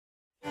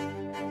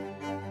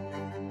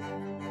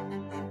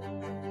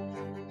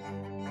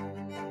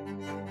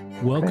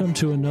Welcome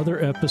to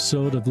another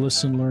episode of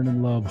Listen, Learn,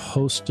 and Love,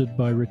 hosted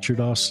by Richard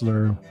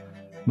Ostler.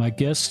 My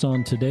guests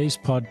on today's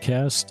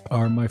podcast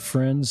are my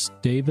friends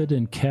David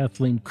and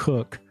Kathleen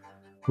Cook,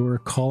 who are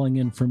calling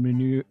in from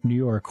New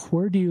York.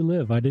 Where do you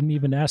live? I didn't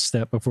even ask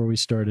that before we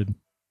started.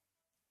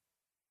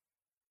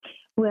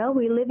 Well,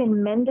 we live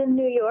in Mendon,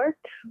 New York,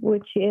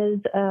 which is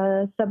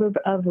a suburb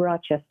of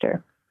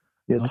Rochester.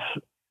 It's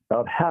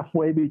about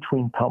halfway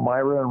between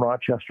Palmyra and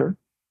Rochester.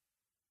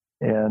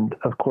 And,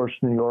 of course,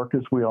 New York,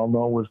 as we all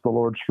know, was the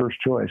Lord's first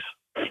choice.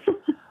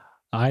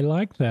 I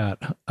like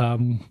that.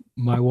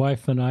 My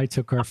wife and I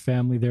took our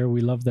family there. We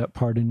love that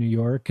part of New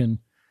York. And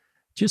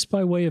just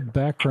by way of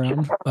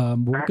background,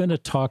 we're going to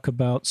talk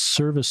about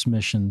service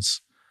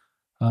missions.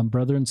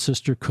 Brother and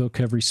Sister Cook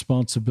have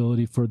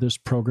responsibility for this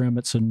program.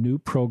 It's a new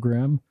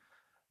program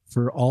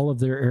for all of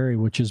their area,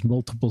 which is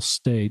multiple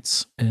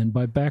states. And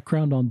by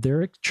background on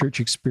their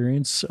church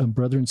experience,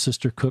 Brother and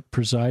Sister Cook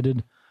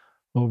presided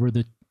over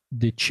the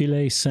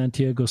Chile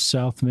Santiago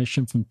South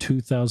Mission from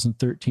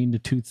 2013 to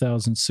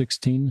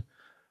 2016.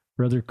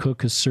 Brother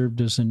Cook has served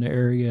as an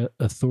area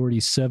authority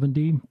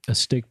 70, a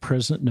stake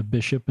president and a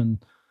bishop,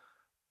 and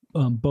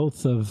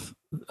both of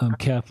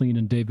Kathleen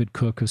and David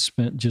Cook have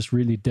spent just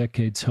really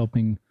decades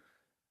helping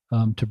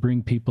to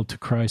bring people to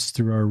Christ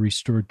through our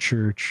restored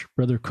church.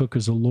 Brother Cook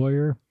is a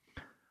lawyer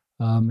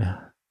and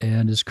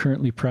is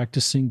currently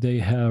practicing.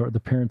 They are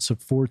the parents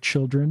of 4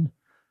 children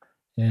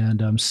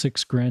and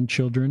 6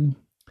 grandchildren.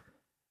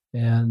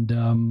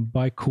 And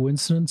by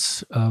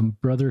coincidence,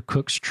 Brother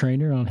Cook's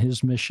trainer on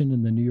his mission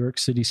in the New York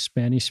City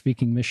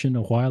Spanish-speaking mission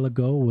a while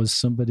ago was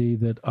somebody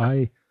that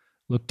I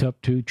looked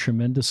up to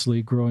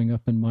tremendously growing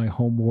up in my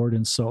home ward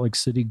in Salt Lake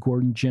City,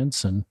 Gordon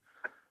Jensen,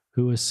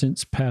 who has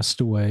since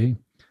passed away.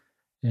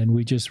 And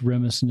we just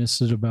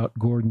reminisced about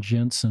Gordon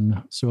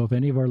Jensen. So if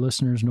any of our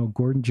listeners know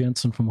Gordon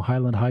Jensen from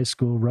Highland High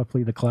School,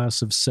 roughly the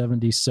class of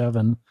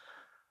 77,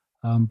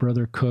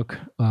 Brother Cook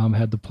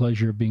had the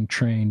pleasure of being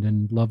trained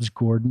and loves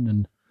Gordon,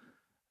 and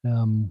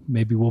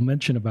maybe we'll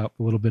mention a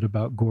little bit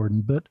about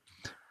Gordon, but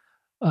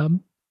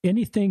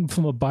anything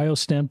from a bio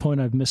standpoint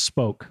I've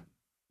misspoke?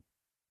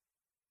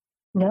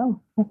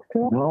 No, that's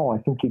correct. No, I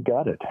think you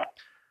got it.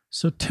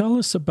 So tell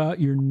us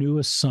about your new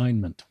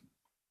assignment.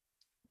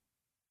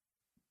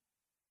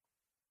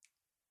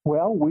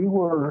 Well, we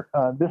were,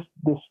 this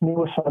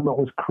new assignment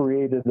was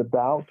created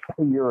about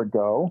a year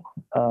ago.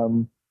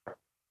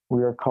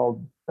 We are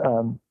called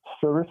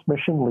Service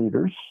Mission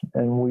Leaders,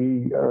 and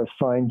we are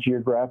assigned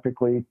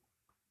geographically.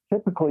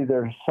 Typically,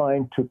 they're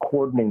assigned to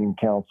coordinating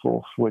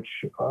councils, which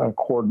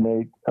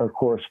coordinate or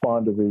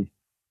correspond to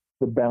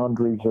the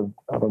boundaries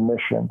of a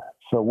mission.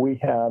 So we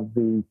have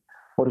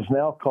what is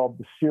now called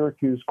the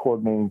Syracuse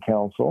Coordinating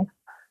Council.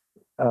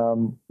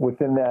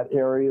 Within that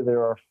area,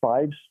 there are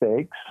 5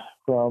 stakes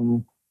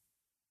from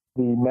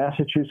the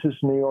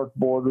Massachusetts-New York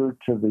border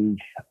to the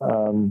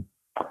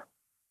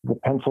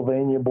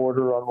Pennsylvania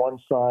border on one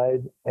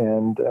side,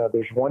 and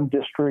there's 1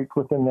 district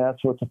within that.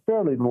 So it's a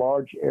fairly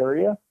large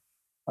area.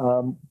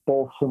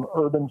 Both some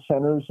urban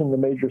centers in the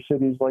major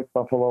cities like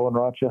Buffalo and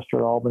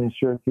Rochester, Albany,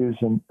 Syracuse,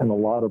 and a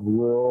lot of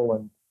rural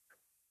and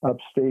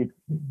upstate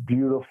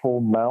beautiful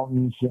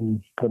mountains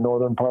in the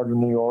northern part of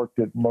New York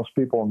that most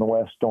people in the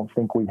West don't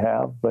think we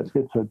have. But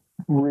it's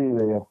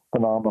really a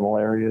phenomenal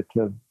area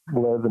to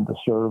live and to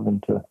serve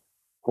and to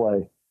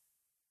play.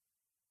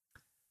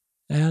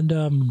 And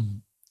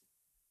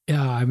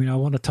yeah, I mean, I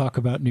want to talk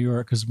about New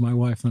York because my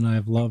wife and I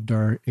have loved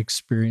our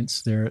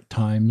experience there at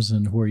times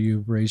and where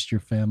you've raised your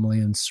family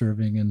and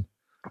serving. And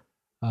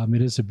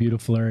it is a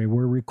beautiful area.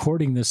 We're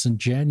recording this in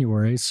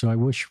January, so I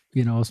wish,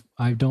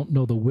 I don't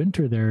know the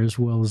winter there as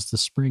well as the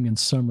spring and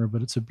summer,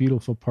 but it's a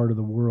beautiful part of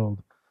the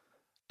world.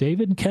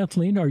 David and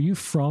Kathleen, are you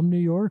from New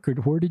York, or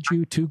where did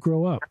you 2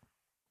 grow up?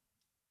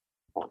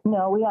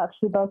 No, we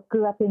actually both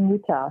grew up in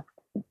Utah.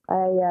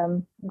 I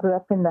grew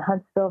up in the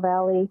Huntsville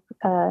Valley,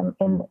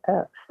 in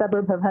a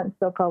suburb of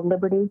Huntsville called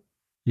Liberty.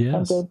 Yes.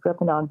 And Dave grew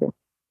up in Ogden.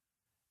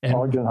 And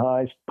Ogden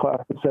High,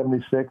 class of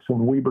 76, and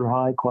Weber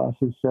High, class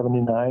of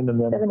 79,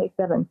 and then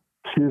 77.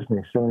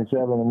 77,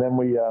 and then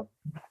we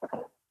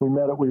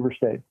met at Weber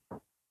State.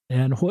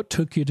 And what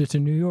took you to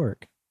New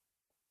York?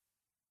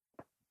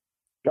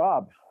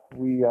 Job.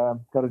 We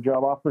got a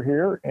job offer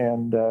here,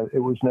 and it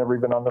was never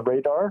even on the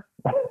radar.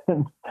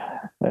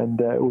 and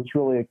it was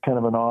really a kind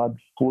of an odd,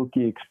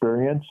 fluky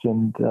experience,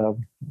 and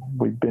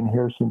we've been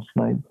here since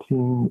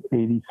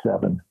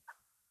 1987.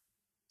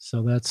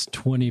 So that's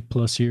 20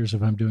 plus years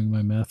if I'm doing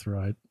my math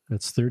right.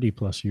 That's 30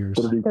 plus years.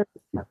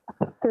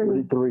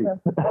 33.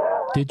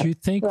 Did you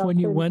think when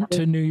you went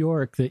to New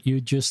York that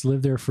you'd just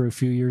live there for a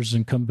few years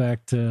and come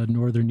back to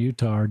northern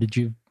Utah? Or did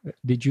you,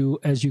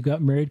 as you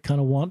got married, kind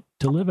of want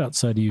to live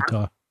outside of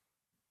Utah?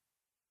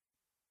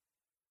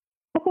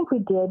 I think we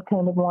did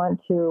kind of want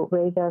to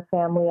raise our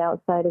family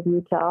outside of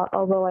Utah,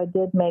 although I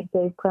did make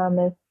Dave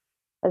promise,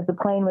 as the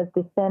plane was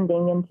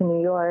descending into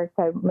New York,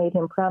 I made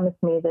him promise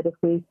me that if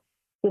we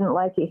didn't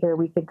like it here,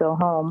 we could go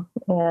home.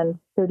 And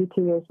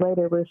 32 years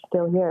later, we're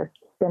still here.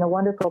 It's been a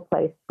wonderful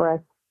place for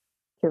us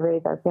to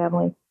raise our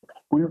family.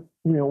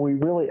 we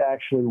really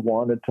actually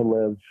wanted to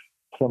live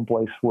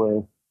someplace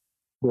where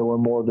there were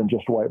more than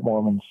just white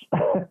Mormons.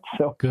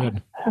 So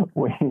Good.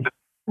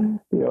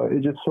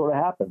 It just sort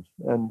of happened,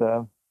 and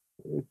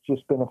it's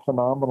just been a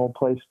phenomenal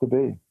place to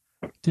be.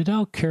 Did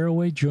Al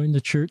Caraway join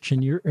the church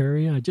in your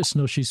area? I just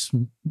know she's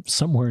from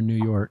somewhere in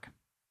New York.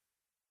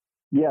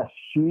 Yes,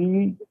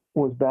 she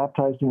was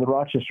baptized in the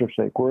Rochester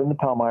stake. We're in the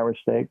Palmyra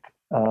stake.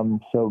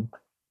 So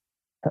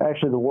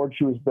actually the ward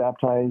she was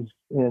baptized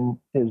in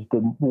is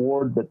the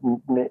ward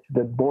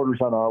that borders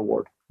on our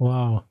ward.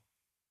 Wow.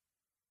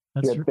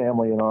 She had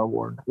family in our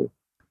ward.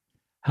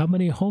 How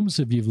many homes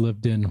have you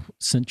lived in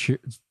since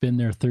you've been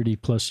there 30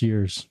 plus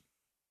years?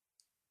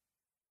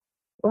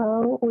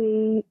 Well,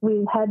 we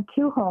had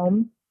 2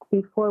 homes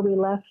before we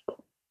left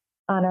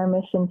on our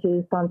mission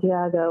to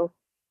Santiago,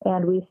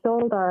 and we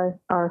sold our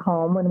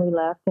home when we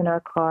left in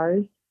our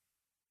cars.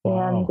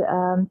 Wow.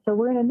 And so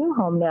we're in a new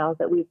home now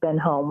that we've been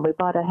home. We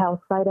bought a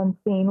house sight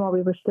unseen while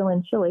we were still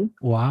in Chile.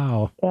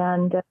 Wow.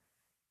 And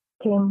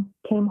came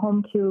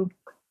home to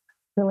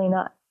really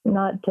not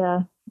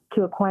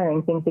to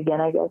acquiring things again,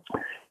 I guess.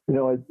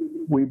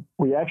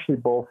 We actually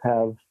both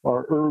have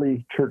our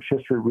early church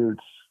history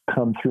roots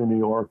come through New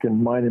York,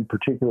 and mine in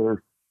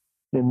particular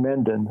in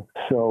Mendon.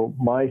 So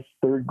my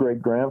third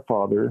great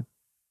grandfather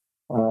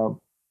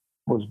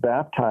was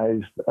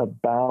baptized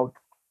about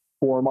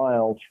 4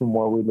 miles from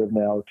where we live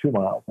now, 2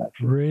 miles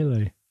actually.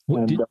 Really?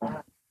 So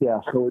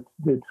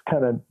it's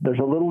kind of, there's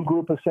a little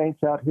group of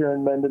saints out here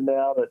in Mendon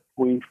now that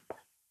we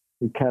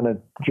kind of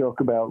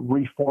joke about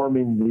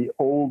reforming the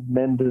old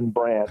Mendon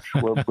branch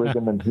where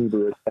Brigham and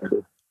Heber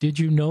attended. Did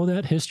you know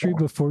that history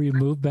before you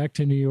moved back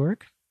to New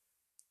York?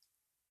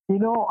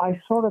 I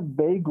sort of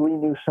vaguely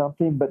knew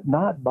something, but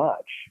not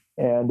much.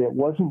 And it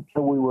wasn't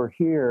until we were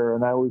here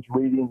and I was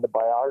reading the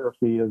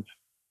biography of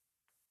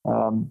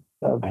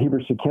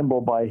Heber C. Kimball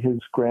by his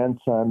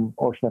grandson,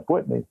 Orson F.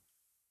 Whitney,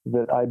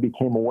 that I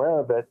became aware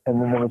of it. And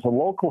then there was a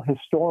local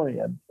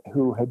historian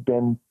who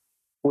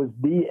was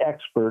the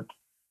expert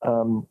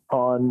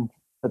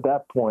at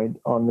that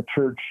point on the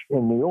church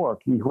in New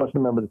York. He wasn't a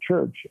member of the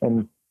church.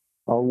 And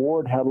our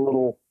ward had a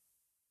little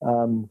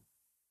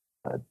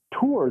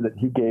tour that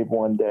he gave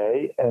one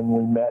day, and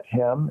we met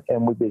him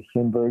and we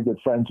became very good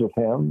friends with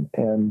him.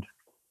 And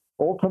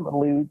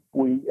ultimately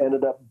we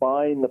ended up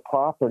buying the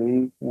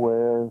property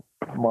where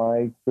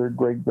my third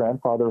great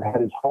grandfather had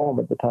his home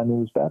at the time he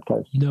was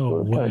baptized. No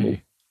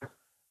way.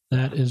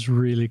 That is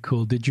really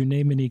cool. Did you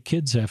name any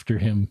kids after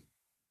him?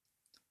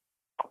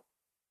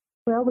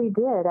 Well, we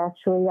did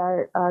actually.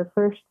 Our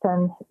first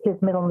son,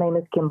 his middle name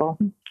is Kimball.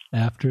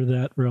 After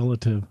that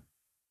relative.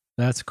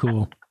 That's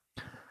cool.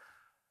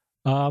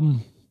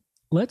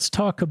 Let's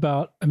talk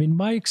about,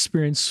 my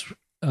experience.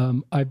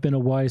 I've been a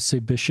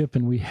YSA bishop,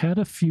 and we had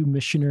a few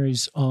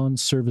missionaries on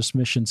service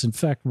missions. In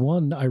fact,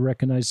 one I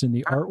recognized in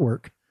the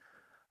artwork,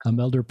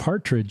 Elder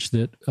Partridge,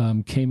 that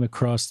came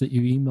across that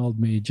you emailed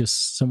me,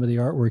 just some of the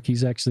artwork.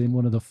 He's actually in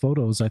one of the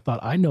photos. I thought,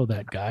 I know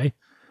that guy.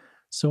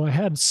 So I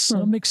had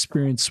some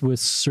experience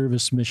with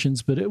service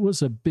missions, but it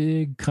was a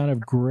big kind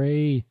of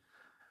gray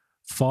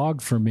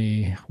fog for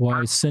me.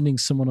 Why sending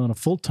someone on a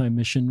full-time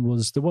mission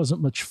there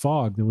wasn't much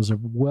fog. There was a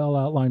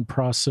well-outlined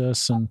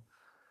process.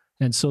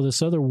 And so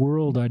this other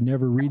world I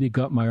never really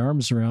got my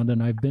arms around,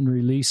 and I've been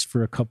released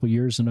for a couple of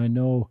years, and I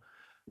know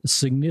a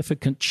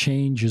significant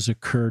change has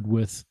occurred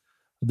with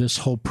this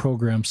whole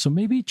program. So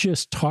maybe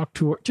just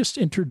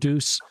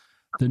introduce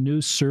the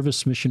new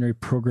service missionary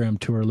program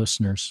to our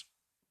listeners.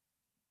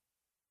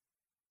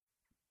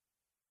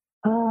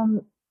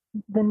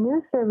 The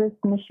new service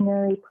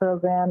missionary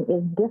program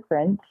is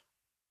different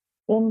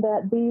in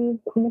that these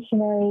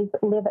missionaries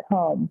live at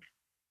home.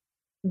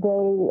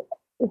 It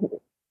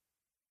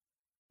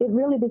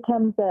really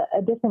becomes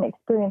a different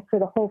experience for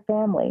the whole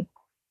family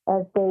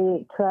as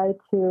they try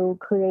to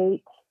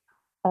create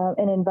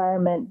an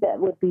environment that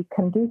would be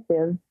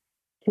conducive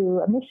to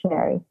a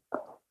missionary.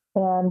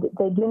 And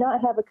they do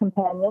not have a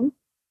companion,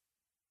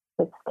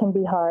 which can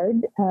be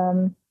hard.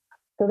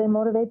 So they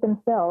motivate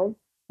themselves.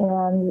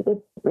 And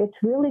it's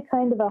really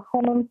kind of a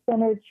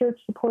home-centered,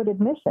 church-supported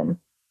mission.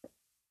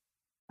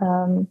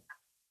 And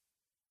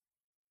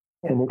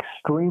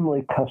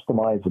extremely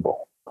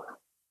customizable.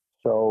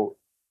 So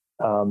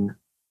the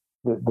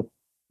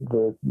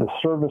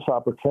service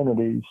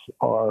opportunities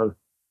are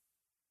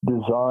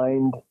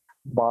designed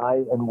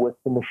by and with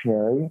the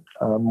missionary.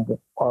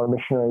 Our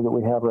missionary that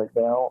we have right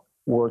now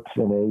works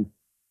in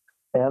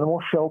a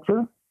animal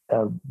shelter,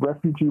 a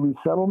refugee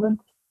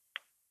resettlement,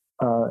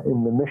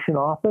 in the mission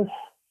office.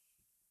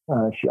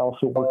 She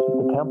also works at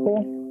the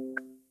temple.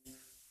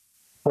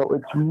 So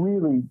it's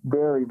really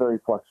very, very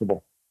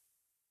flexible.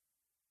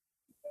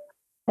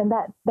 And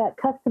that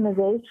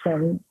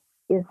customization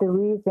is the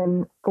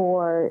reason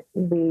for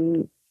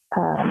the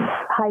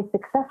high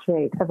success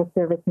rate of a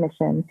service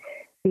mission.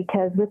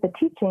 Because with a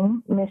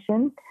teaching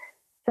mission,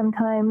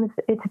 sometimes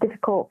it's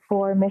difficult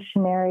for a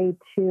missionary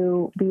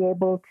to be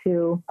able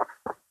to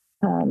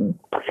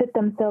fit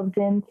themselves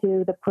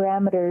into the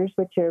parameters,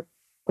 which are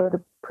sort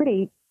of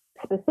pretty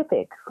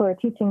specific for a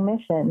teaching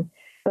mission.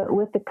 But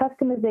with the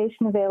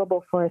customization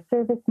available for a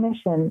service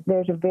mission,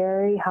 there's a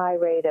very high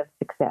rate of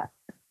success.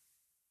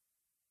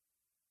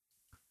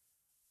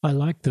 I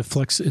like the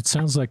flex. It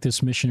sounds like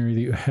this missionary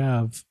that you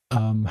have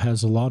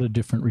has a lot of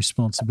different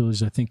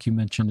responsibilities. I think you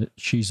mentioned that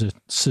she's a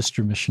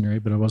sister missionary,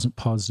 but I wasn't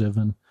positive.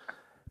 And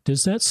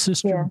does that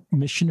sister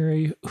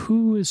missionary,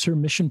 who is her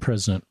mission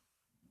president?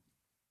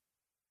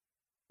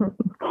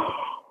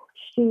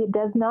 She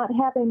does not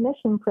have a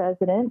mission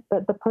president,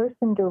 but the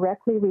person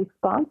directly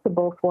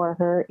responsible for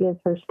her is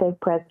her stake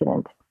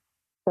president.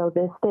 So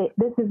this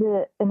is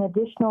an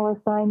additional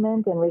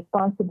assignment and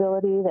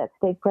responsibility that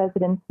stake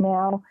presidents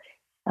now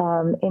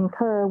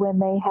incur when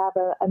they have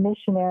a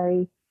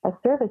missionary, a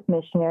service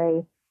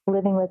missionary,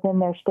 living within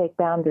their stake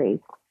boundaries.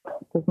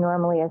 Because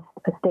normally a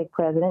stake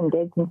president, and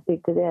Dave can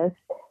speak to this,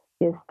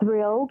 is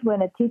thrilled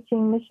when a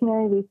teaching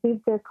missionary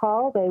receives their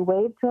call. They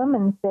wave to them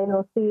and say,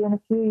 "We'll see you in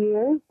a few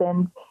years,"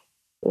 and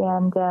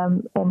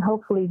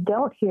hopefully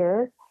don't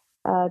hear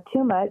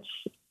too much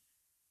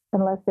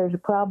unless there's a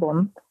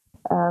problem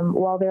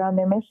while they're on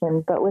their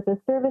mission. But with a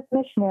service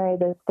missionary,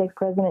 the stake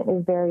president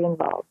is very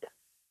involved.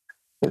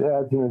 It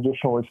adds an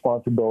additional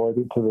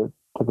responsibility to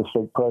the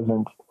stake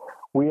president.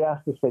 We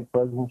ask the stake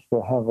presidents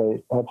to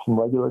have some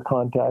regular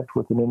contact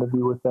with an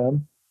interview with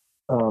them.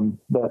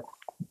 That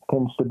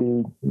tends to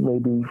be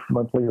maybe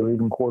monthly or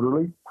even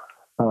quarterly.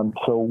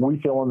 So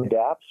we fill in the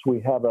gaps. We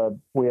have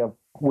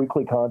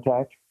weekly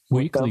contact.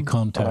 Weekly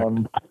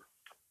contact.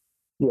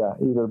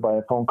 Either by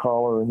a phone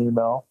call or an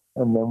email,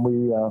 and then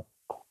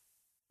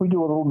we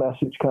do a little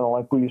message, kind of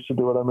like we used to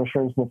do with our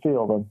missionaries in the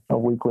field, a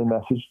weekly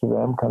message to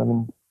them, kind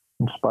of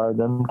inspire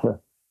them to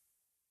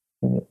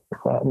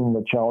flatten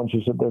the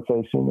challenges that they're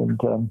facing,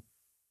 and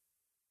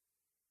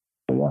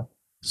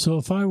So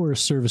if I were a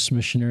service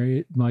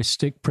missionary, my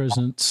stake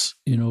president's,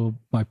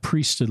 my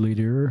priesthood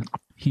leader,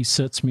 he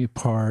sets me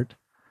apart.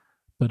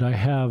 But I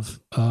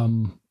have, I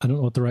don't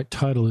know what the right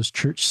title is,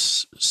 church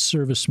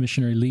service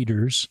missionary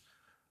leaders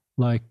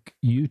like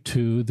you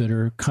two that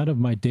are kind of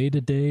my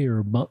day-to-day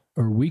or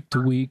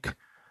week-to-week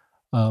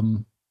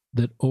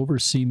that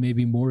oversee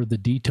maybe more of the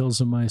details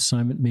of my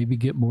assignment, maybe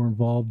get more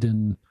involved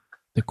in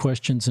the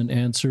questions and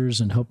answers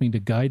and helping to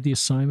guide the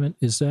assignment.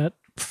 Is that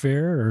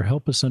fair, or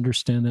help us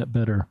understand that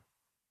better?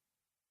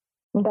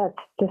 That's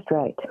just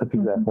right. That's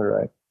exactly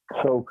right.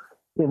 So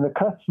in the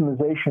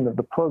customization of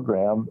the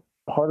program,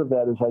 part of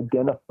that is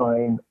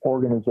identifying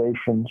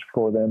organizations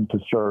for them to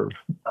serve.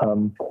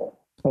 And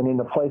in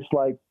a place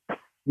like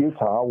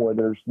Utah, where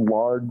there's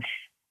large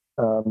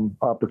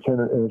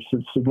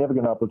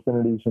significant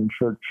opportunities in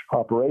church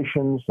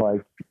operations,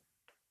 like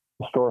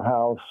the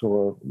storehouse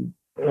or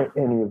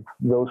any of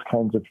those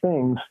kinds of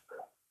things,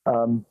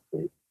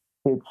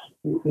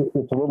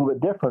 it's a little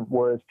bit different.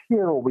 Whereas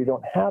here, where we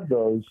don't have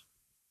those,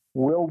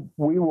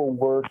 we will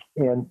work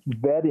in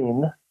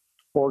vetting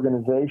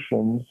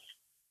organizations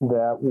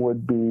that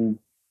would be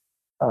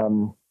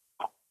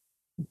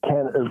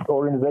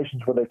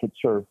organizations where they could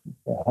serve,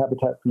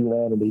 Habitat for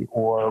Humanity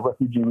or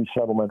Refugee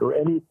Resettlement or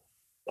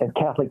and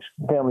Catholic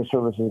Family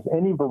Services,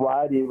 any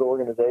variety of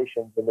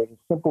organizations. And there's a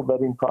simple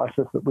vetting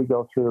process that we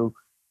go through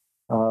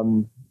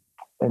and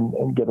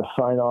get a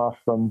sign-off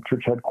from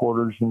church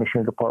headquarters and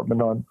missionary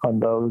department on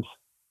those,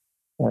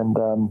 and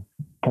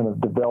kind of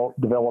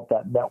develop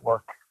that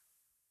network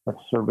of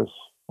service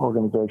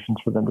organizations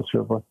for them to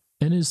serve with.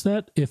 And is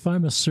that, if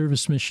I'm a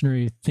service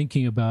missionary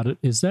thinking about it,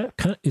 is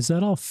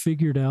that all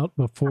figured out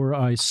before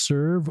I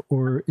serve,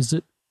 or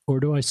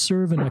do I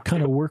serve and I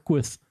kind of work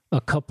with a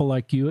couple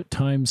like you at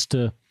times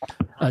to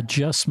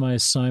adjust my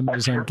assignment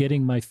as I'm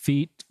getting my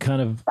feet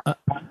kind of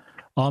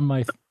on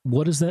my,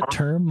 what is that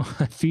term?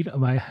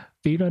 My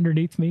feet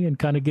underneath me, and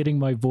kind of getting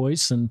my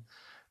voice and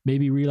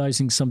maybe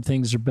realizing some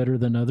things are better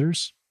than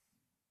others?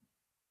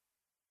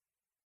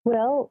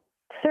 Well,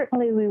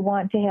 certainly we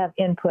want to have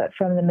input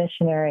from the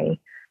missionary.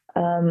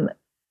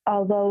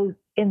 Although,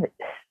 and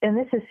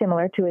this is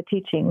similar to a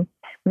teaching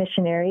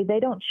missionary, they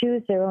don't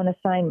choose their own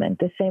assignment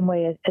the same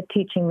way as a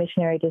teaching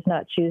missionary does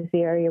not choose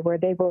the area where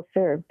they will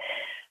serve.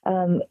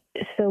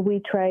 So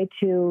we try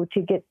to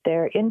get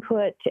their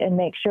input and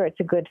make sure it's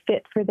a good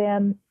fit for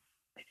them,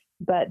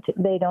 but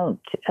they don't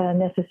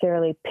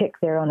necessarily pick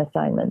their own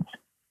assignments.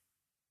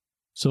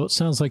 So it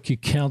sounds like you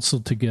counsel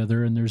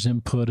together and there's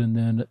input, and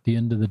then at the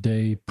end of the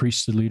day,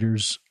 priesthood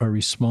leaders are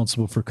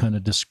responsible for kind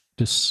of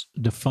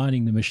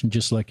defining the mission,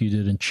 just like you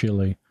did in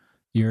Chile,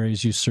 the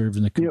areas you served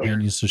and the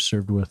companions you're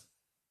served with.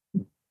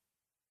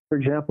 For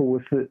example,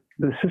 with the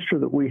sister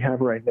that we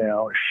have right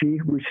now, she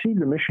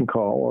received a mission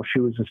call while she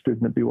was a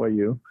student at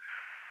BYU,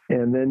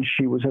 and then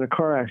she was in a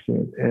car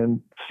accident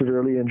and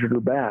severely injured her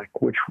back,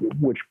 which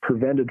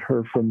prevented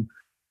her from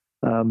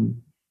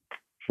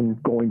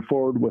going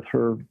forward with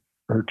her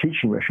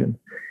teaching mission.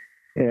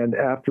 And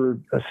after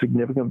a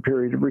significant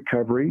period of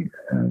recovery,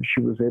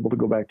 she was able to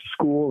go back to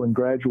school and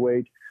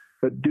graduate.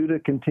 But due to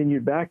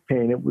continued back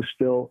pain, it was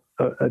still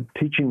a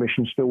teaching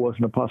mission still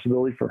wasn't a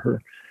possibility for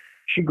her.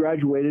 She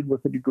graduated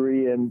with a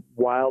degree in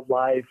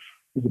wildlife,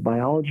 is it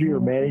biology or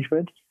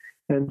management?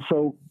 And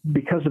so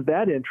because of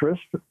that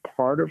interest,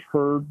 part of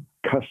her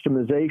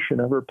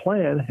customization of her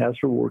plan has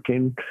her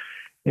working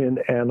in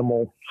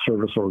animal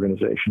service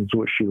organizations,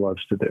 which she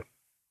loves to do.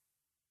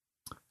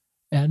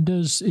 And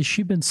has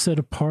she been set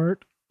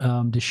apart?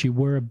 Does she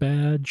wear a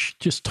badge?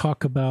 Just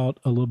talk about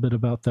a little bit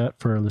about that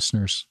for our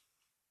listeners.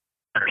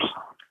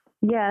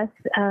 Yes,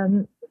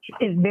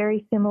 it's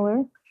very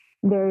similar.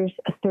 There's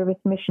a service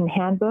mission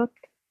handbook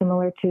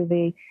similar to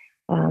the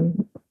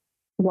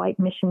white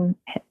mission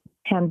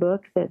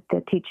handbook that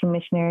the teaching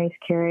missionaries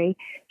carry.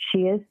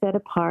 She is set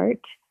apart,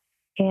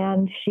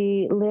 and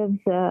she lives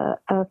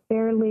a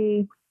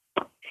fairly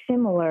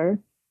similar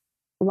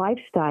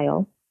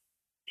lifestyle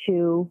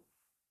to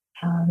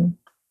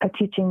a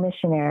teaching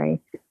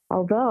missionary.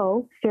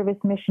 Although service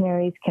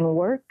missionaries can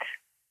work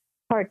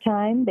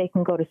part-time, they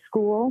can go to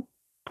school,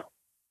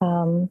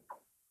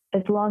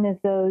 as long as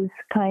those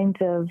kinds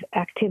of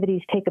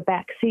activities take a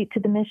back seat to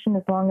the mission,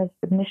 as long as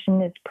the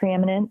mission is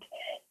preeminent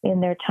in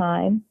their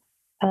time.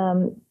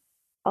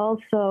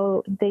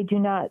 Also, they do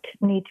not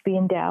need to be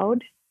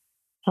endowed,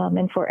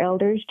 and for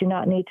elders, do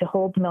not need to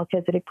hold the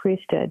Melchizedek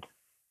priesthood.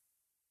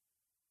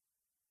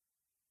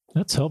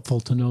 That's helpful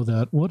to know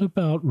that. What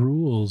about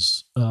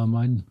rules?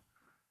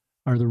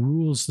 Are the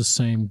rules the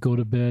same? Go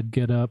to bed,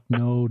 get up,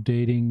 no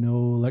dating,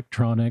 no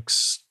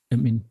electronics. I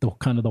mean, the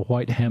kind of the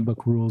white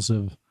handbook rules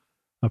of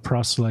a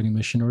proselyting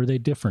mission, or are they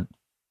different?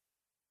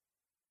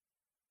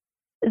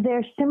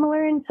 They're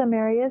similar in some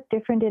areas,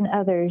 different in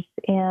others.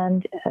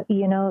 And,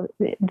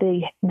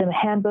 the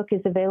handbook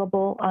is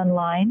available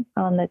online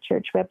on the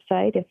church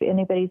website if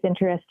anybody's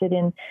interested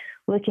in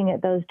looking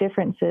at those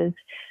differences.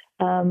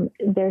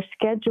 Their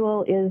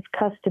schedule is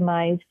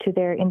customized to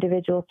their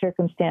individual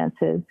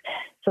circumstances.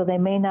 So they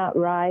may not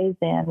rise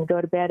and go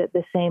to bed at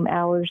the same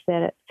hours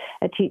that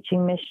a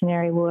teaching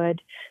missionary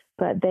would,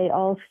 but they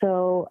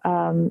also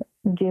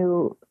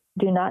do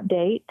not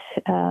date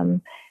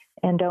and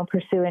don't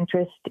pursue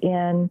interest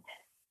in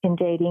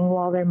dating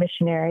while they're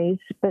missionaries,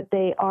 but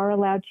they are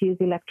allowed to use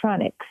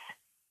electronics.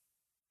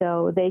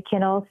 So they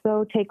can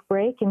also take a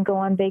break and go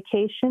on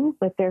vacation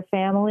with their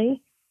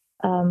family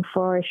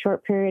for a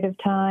short period of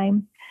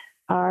time.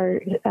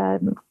 Our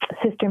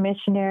sister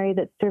missionary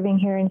that's serving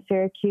here in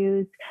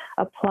Syracuse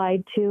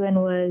applied to and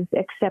was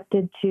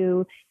accepted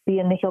to be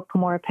in the Hill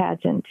Cumorah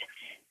pageant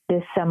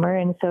this summer,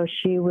 and so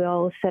she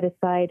will set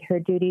aside her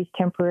duties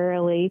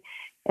temporarily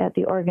at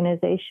the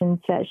organizations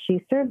that she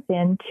serves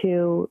in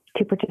to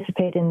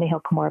participate in the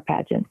Hill Cumorah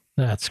pageant.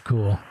 That's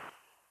cool.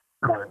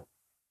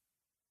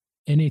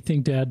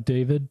 Anything to add,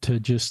 David, to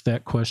just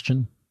that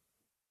question?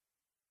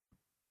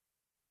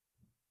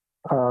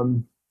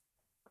 As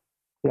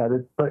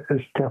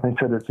Kathleen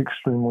said, it's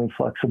extremely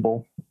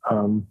flexible.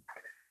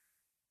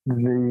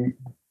 We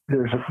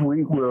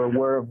were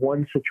aware of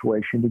one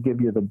situation to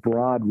give you the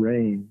broad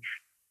range.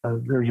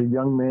 There's a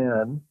young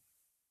man,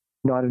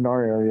 not in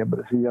our area, but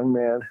it's a young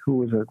man who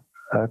was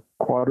a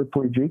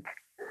quadriplegic,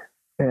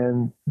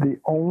 and the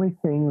only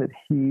thing that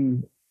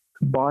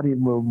body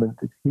movement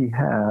that he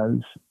has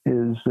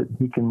is that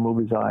he can move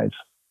his eyes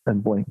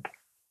and blink.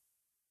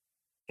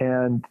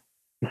 And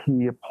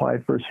he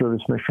applied for a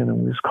service mission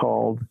and was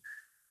called,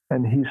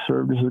 and he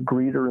served as a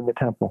greeter in the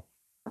temple.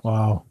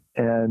 Wow.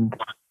 And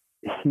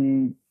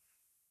he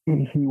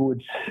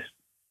would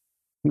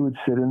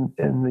sit in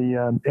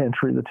the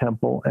entry of the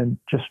temple and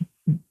just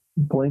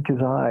blink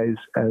his eyes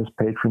as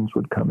patrons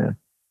would come in.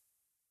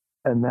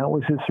 And that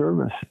was his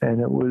service. And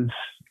it was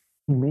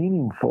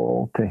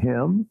meaningful to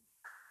him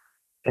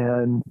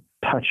and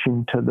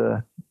touching to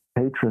the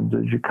patrons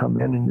as you come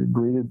in and you're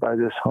greeted by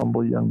this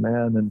humble young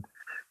man, and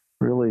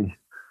really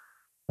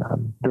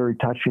very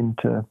touching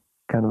to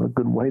kind of a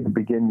good way to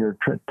begin your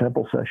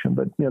temple session.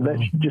 But,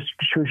 that just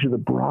shows you the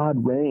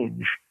broad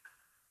range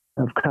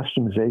of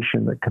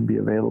customization that can be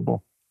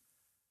available.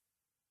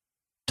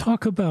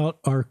 Talk about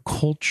our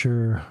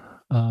culture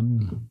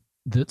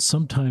that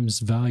sometimes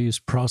values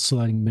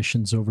proselyting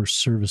missions over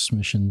service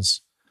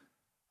missions.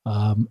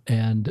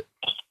 And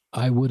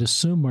I would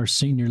assume our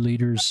senior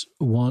leaders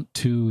want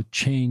to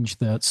change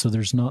that so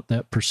there's not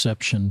that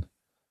perception.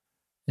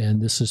 And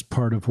this is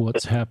part of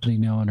what's happening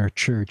now in our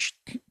church.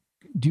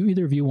 Do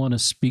either of you want to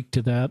speak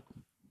to that?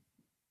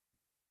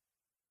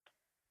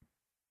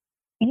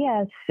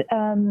 Yes.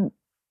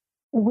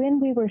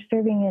 When we were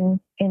serving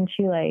in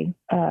Chile,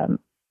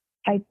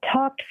 I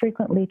talked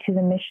frequently to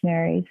the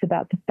missionaries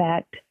about the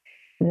fact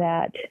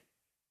that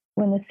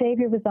when the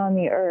Savior was on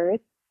the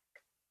earth,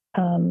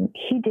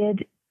 he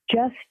did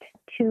just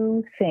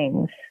two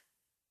things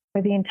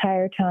for the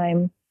entire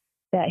time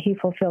that he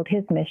fulfilled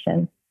his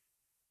mission.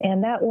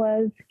 And that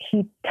was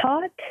he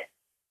taught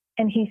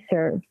and he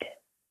served.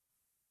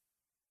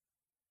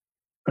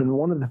 And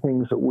one of the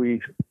things that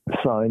we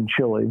saw in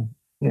Chile,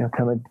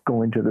 kind of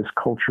going to this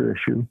culture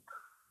issue,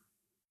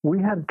 we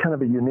had kind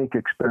of a unique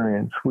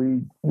experience.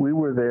 We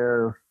were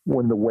there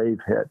when the wave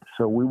hit.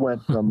 So we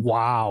went from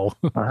wow,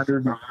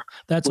 100.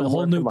 That's a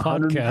whole new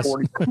podcast.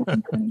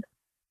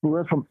 we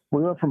went from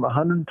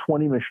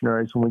 120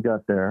 missionaries when we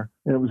got there,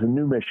 and it was a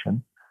new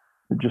mission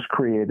that just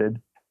created.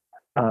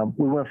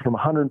 We went from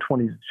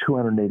 120 to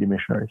 280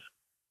 missionaries,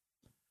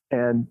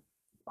 and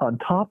on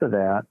top of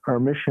that, our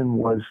mission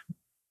was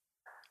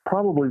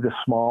probably the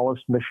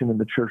smallest mission in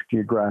the church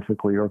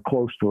geographically, or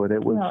close to it.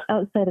 It was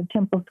outside of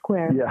Temple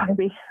Square. Yeah,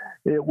 maybe.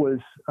 It was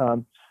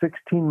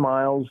 16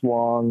 miles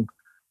long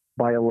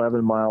by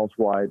 11 miles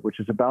wide, which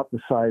is about the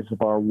size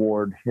of our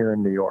ward here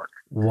in New York.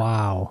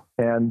 Wow.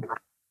 And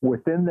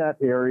within that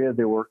area,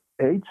 there were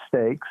 8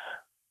 stakes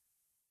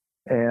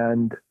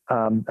and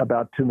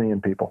about 2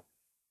 million people.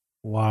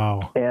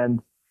 Wow.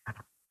 And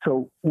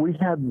so we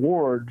had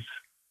wards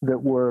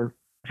that were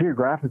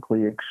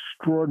geographically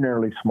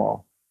extraordinarily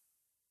small.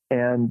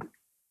 And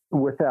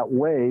with that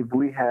wave,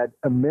 we had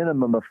a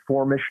minimum of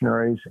 4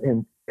 missionaries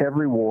in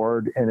every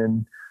ward, and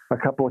in a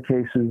couple of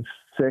cases,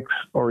 6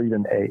 or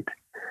even 8.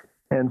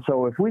 And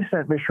so if we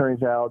sent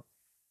missionaries out,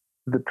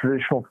 the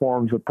traditional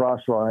forms of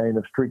proselyting,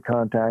 of street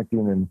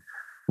contacting and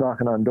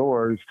knocking on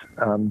doors,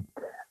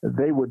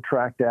 they would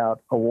tract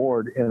out a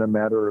ward in a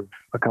matter of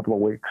a couple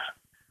of weeks.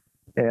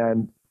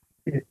 And,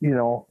 you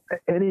know,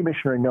 any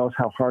missionary knows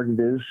how hard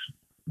it is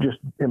just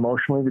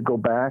emotionally to go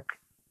back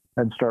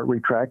and start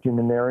retracting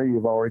an area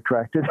you've already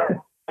tracted.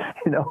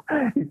 You know,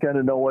 you kind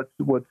of know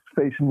what's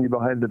facing you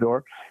behind the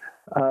door.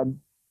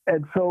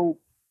 And so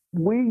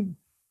we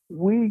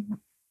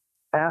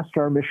asked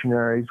our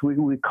missionaries,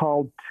 we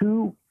called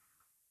 2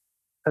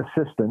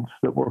 assistants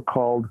that were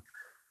called,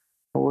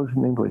 what was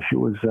in English? It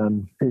was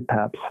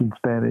APAPs in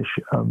Spanish.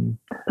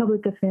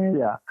 Public affairs.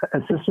 Yeah,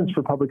 assistants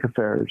for public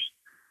affairs.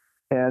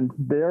 And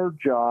their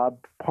job,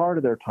 part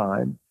of their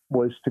time,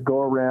 was to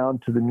go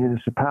around to the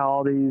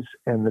municipalities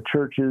and the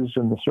churches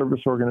and the service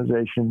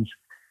organizations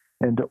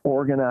and to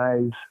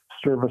organize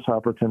service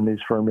opportunities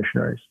for our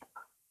missionaries.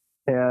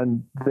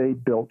 And they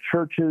built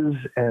churches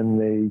and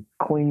they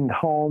cleaned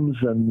homes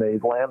and they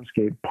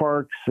landscaped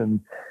parks and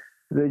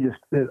they just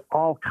did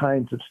all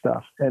kinds of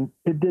stuff. And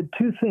it did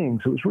 2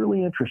 things. It was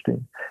really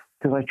interesting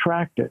because I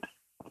tracked it.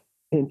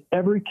 In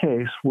every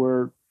case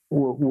where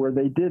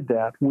they did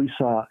that, we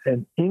saw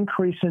an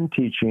increase in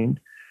teaching,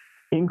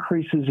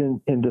 increases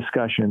in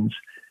discussions,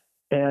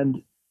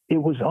 and it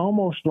was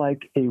almost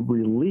like a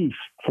relief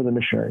for the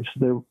missionaries.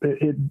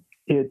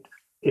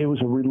 It was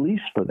a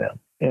release for them.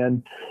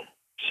 And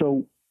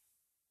so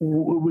it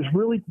was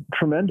really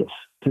tremendous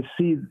to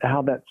see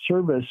how that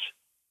service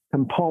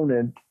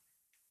component,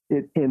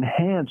 it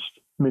enhanced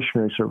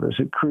missionary service.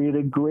 It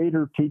created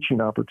greater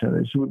teaching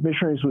opportunities.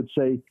 Missionaries would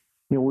say,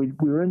 you know, we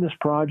were in this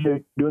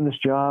project, doing this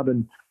job,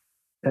 and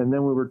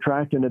then we were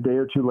tracking a day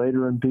or 2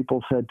 later, and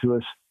people said to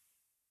us,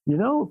 you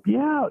know,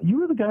 yeah, you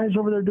were the guys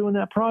over there doing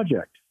that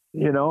project,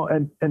 you know,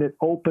 and it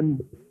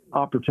opened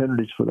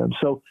opportunities for them.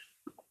 So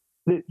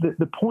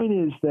the point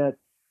is that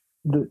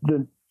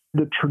the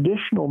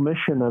traditional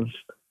mission of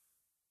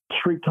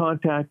street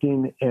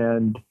contacting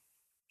and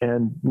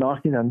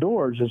knocking on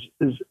doors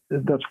is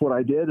that's what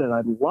I did, and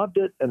I loved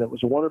it, and it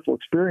was a wonderful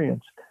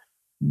experience.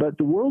 But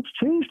the world's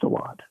changed a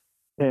lot,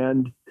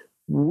 and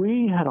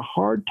we had a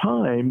hard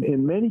time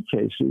in many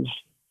cases,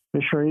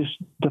 missionaries,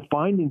 to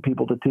finding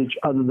people to teach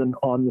other than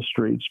on the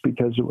streets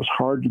because it was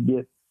hard to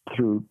get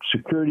through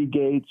security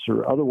gates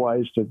or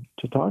otherwise to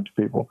talk to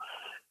people.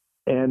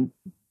 And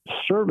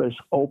service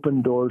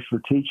opened doors for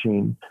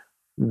teaching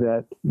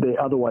that they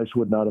otherwise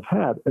would not have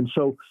had. And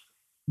so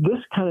this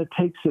kind of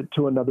takes it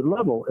to another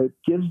level. It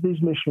gives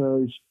these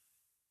missionaries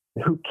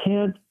who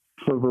can't,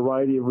 for a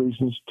variety of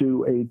reasons,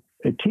 do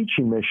a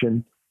teaching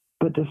mission,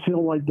 but to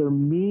feel like they're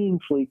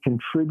meaningfully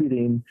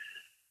contributing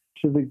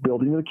to the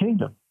building of the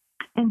kingdom.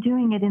 And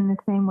doing it in the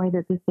same way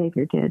that the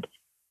Savior did,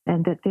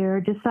 and that they're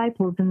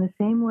disciples in the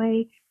same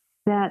way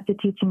that the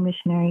teaching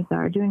missionaries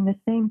are, doing the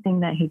same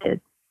thing that he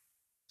did.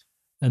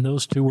 And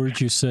those 2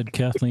 words you said,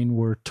 Kathleen,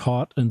 were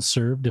taught and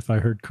served, if I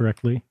heard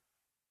correctly?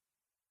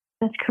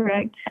 That's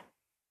correct.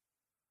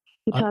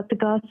 He taught the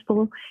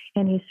gospel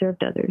and he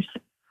served others.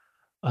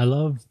 I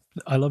love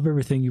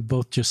everything you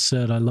both just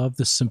said. I love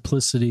the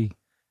simplicity,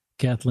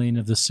 Kathleen,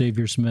 of the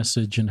Savior's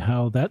message and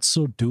how that's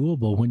so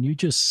doable. When you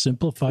just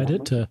simplified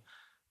it to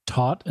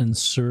taught and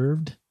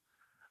served,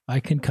 I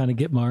can kind of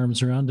get my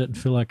arms around it and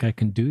feel like I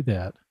can do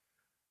that.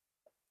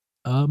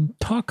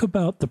 Talk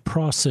about the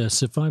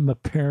process. If I'm a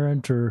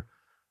parent or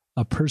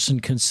a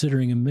person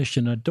considering a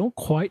mission, I don't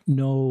quite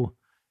know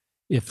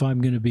if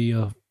I'm going to be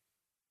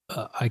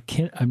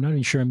I'm not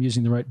even sure I'm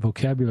using the right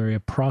vocabulary, a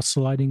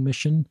proselyting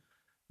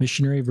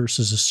missionary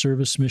versus a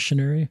service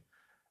missionary.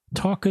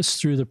 Talk us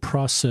through the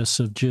process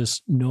of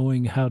just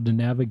knowing how to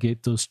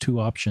navigate those 2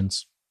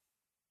 options.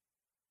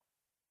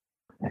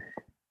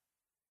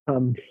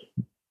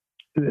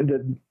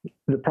 The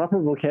proper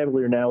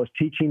vocabulary now is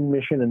teaching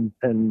mission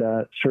and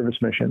service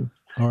mission.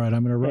 All right,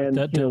 I'm going to write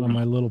that down on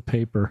my little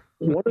paper.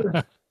 One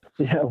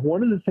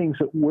of the things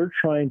that we're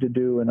trying to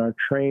do in our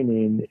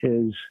training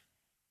is,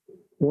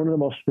 one of the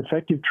most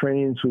effective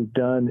trainings we've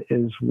done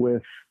is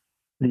with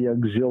the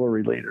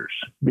auxiliary leaders,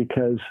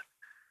 because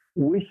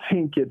we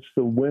think it's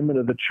the women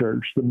of the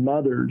church, the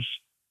mothers,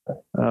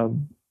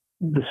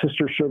 the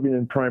sisters serving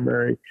in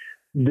primary,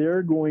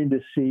 they're going to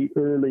see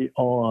early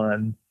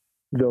on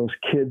those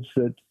kids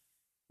that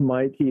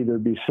might either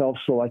be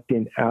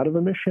self-selecting out of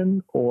a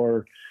mission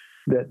or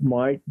that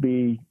might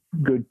be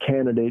good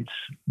candidates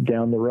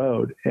down the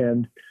road.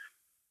 And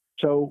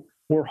so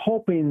we're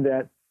hoping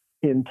that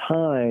in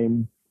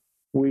time,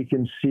 we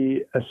can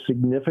see a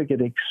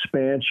significant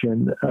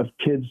expansion of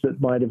kids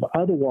that might have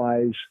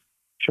otherwise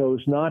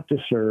chose not to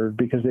serve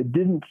because they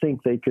didn't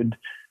think they could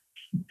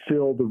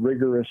fill the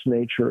rigorous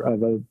nature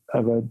of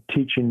a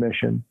teaching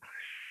mission.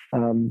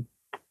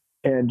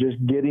 And just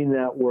getting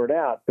that word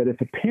out. But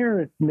if a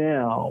parent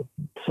now,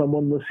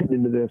 someone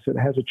listening to this that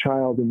has a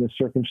child in this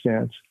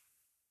circumstance,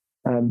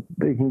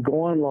 they can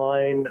go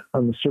online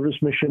on the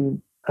service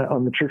mission,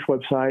 on the church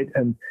website,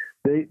 and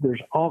there's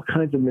all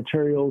kinds of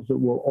materials that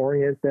will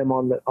orient them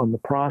on the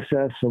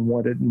process and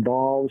what it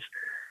involves,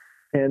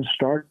 and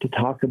start to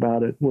talk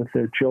about it with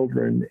their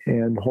children,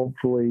 and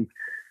hopefully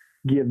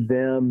give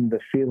them the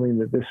feeling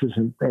that this is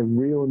a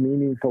real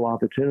meaningful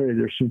opportunity.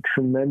 There's some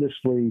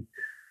tremendously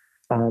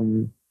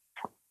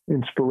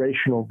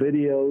inspirational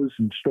videos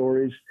and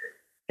stories.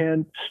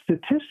 And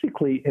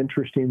statistically,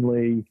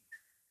 interestingly,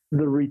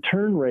 the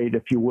return rate,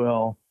 if you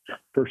will,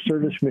 for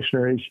service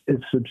missionaries is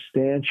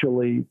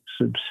substantially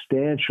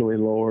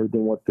lower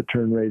than what the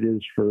turn rate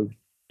is for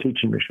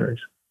teaching missionaries.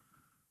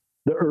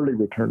 The early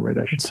return rate,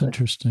 I should say. That's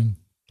interesting.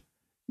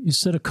 You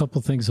said a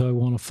couple things I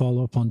want to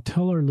follow up on.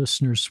 Tell our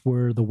listeners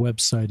where the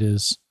website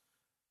is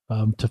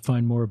to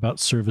find more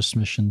about service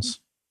missions.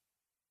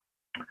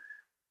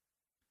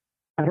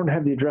 I don't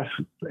have the address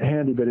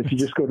handy, but if you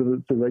just go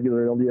to the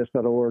regular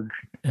LDS.org,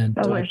 and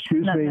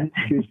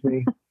excuse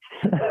me.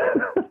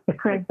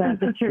 Correct that.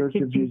 The Church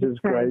of Jesus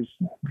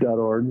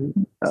Christ.org.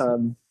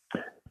 And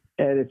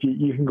if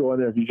you can go in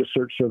there, if you just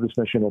search service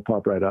mission, it'll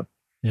pop right up.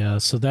 Yeah,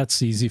 so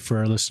that's easy for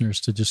our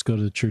listeners to just go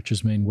to the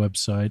church's main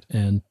website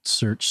and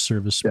search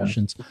service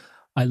missions.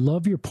 I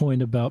love your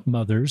point about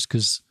mothers,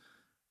 because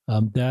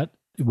that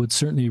would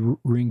certainly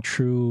ring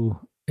true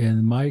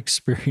in my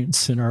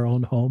experience in our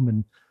own home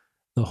and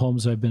the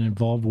homes I've been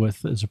involved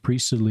with as a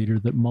priesthood leader,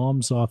 that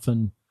moms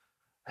often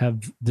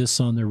have this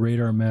on their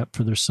radar map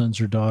for their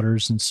sons or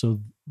daughters. And so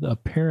a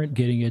parent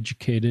getting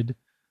educated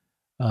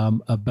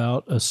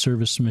about a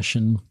service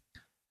mission,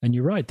 and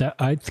you're right, that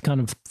I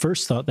kind of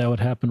first thought that would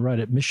happen right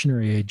at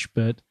missionary age,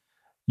 but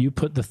you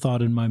put the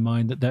thought in my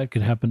mind that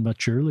could happen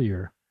much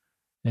earlier.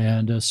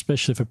 And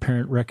especially if a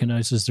parent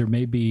recognizes there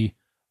may be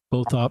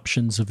both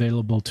options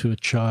available to a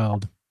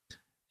child,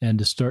 and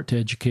to start to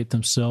educate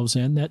themselves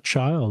and that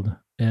child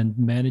and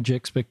manage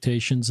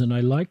expectations. And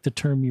I like the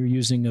term you're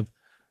using of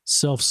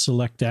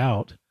self-select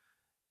out.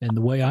 And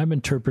the way I'm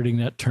interpreting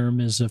that term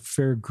is a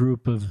fair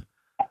group of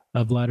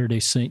Latter-day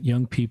Saint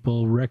young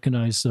people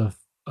recognize a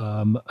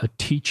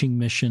teaching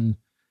mission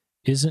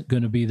isn't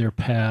going to be their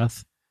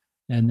path,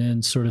 and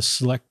then sort of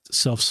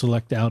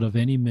self-select out of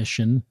any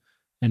mission,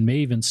 and may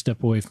even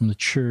step away from the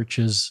church,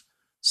 as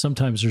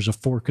sometimes there's a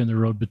fork in the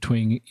road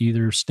between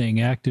either staying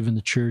active in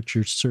the church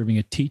or serving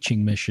a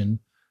teaching mission.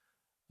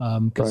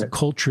 Because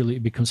culturally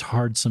it becomes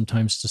hard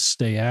sometimes to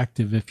stay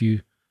active if you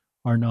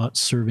are not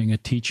serving a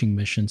teaching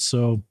mission.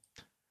 So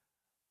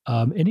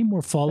any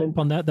more follow-up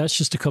on that? That's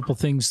just a couple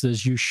things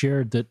as you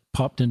shared that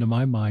popped into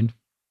my mind.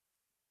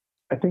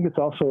 I think it's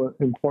also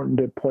important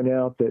to point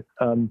out that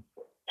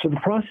so the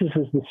process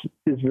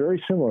is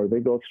very similar.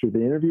 They go through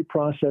the interview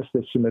process.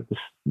 They submit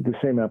the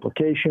same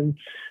application.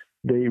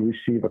 They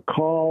receive a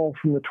call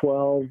from the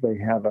 12. They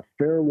have a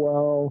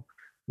farewell.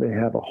 They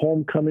have a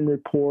homecoming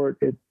report.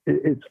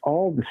 It's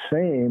all the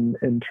same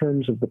in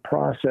terms of the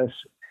process.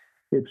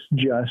 It's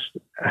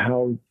just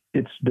how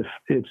it's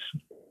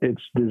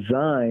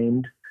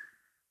designed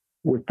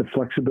with the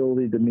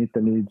flexibility to meet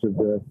the needs of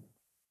the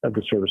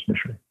service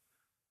missionary.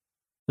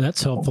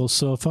 That's helpful.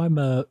 So if I'm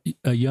a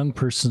young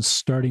person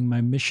starting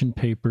my mission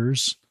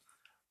papers,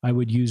 I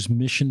would use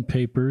mission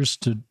papers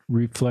to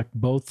reflect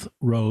both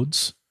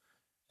roads.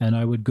 And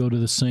I would go to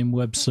the same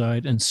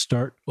website and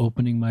start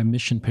opening my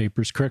mission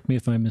papers. Correct me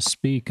if I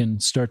misspeak,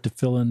 and start to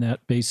fill in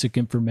that basic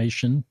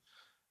information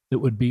that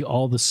would be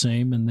all the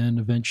same. And then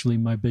eventually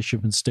my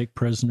bishop and stake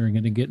president are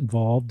going to get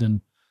involved,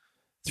 and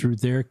through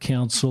their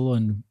counsel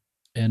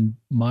and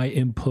my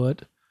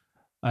input,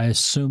 I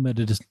assume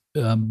that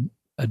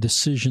a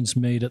decision's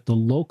made at the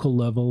local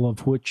level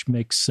of which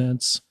makes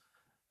sense,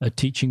 a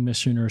teaching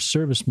mission or a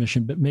service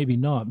mission, but maybe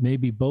not.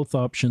 Maybe both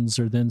options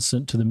are then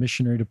sent to the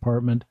missionary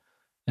department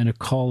and a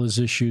call is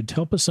issued. To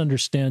help us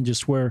understand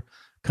just where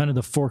kind of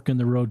the fork in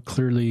the road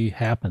clearly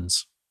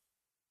happens.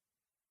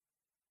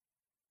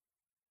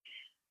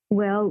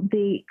 Well,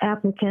 the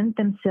applicant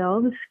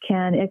themselves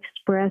can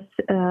express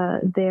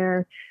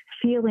their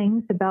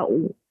feelings about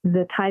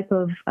the type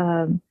of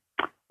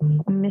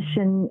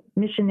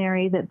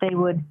missionary that they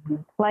would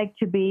like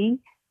to be.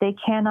 They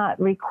cannot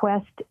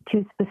request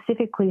to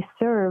specifically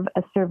serve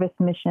a service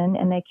mission,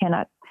 and they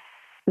cannot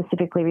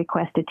specifically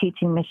request a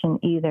teaching mission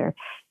either.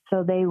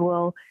 So they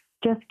will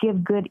just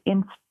give good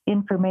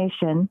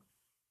information,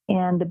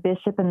 and the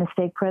bishop and the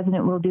stake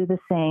president will do the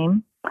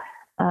same.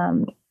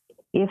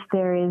 If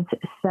there is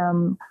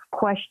some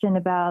question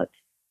about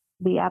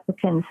the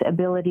applicant's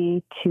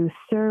ability to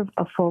serve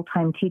a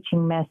full-time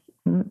teaching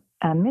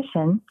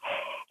mission,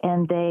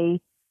 and they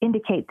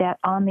indicate that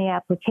on the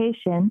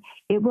application,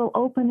 it will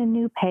open a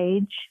new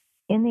page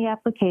in the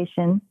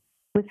application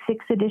with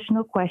 6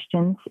 additional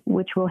questions,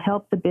 which will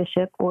help the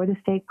bishop or the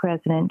stake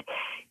president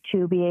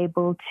to be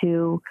able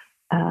to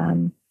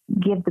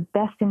give the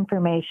best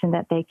information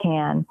that they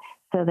can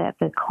so that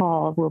the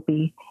call will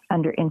be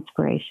under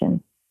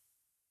inspiration.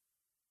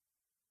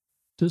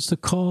 Does the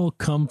call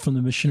come from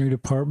the missionary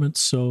department?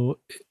 So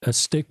a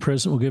stake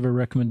president will give a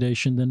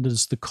recommendation. Then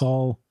does the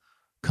call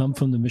come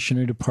from the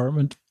missionary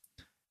department?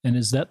 And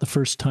is that the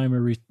first time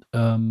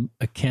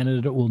a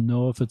candidate will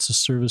know if it's a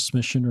service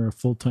mission or a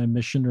full-time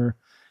mission, or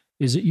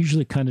is it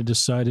usually kind of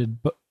decided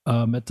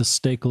at the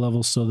stake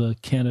level so the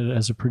candidate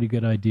has a pretty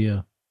good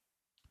idea?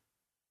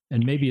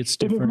 And maybe it's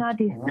different.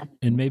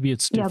 In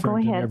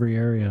every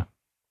area.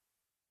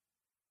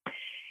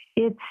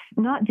 It's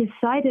not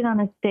decided on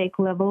a stake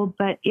level,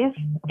 but if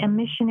a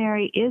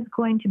missionary is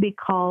going to be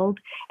called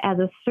as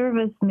a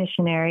service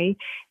missionary,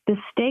 the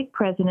stake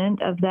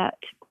president of that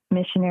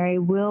missionary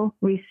will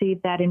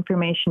receive that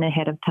information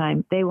ahead of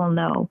time. They will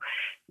know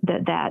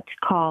that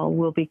call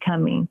will be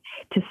coming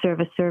to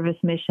serve a service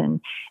mission.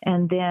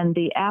 And then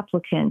the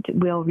applicant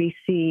will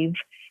receive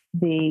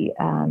the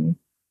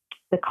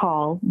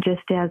call,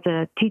 just as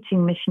a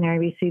teaching missionary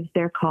receives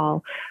their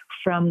call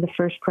from the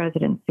first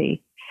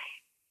presidency.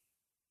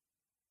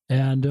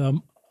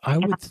 And I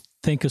would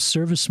think a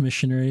service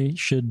missionary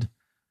should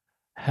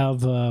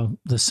have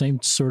the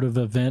same sort of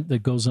event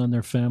that goes on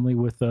their family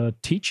with a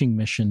teaching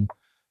mission.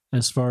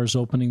 As far as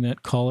opening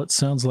that call, it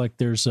sounds like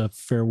there's a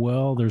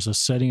farewell, there's a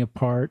setting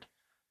apart.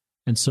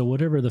 And so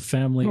whatever the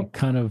family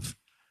kind of,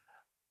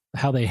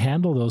 how they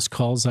handle those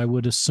calls, I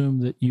would assume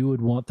that you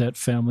would want that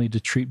family to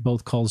treat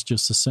both calls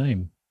just the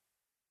same.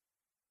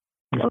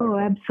 Oh,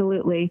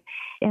 absolutely.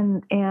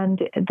 And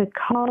the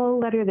call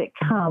letter that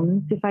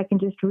comes, if I can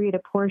just read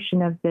a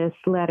portion of this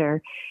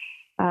letter,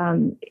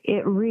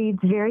 it reads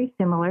very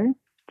similar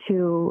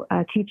to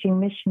a teaching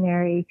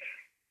missionary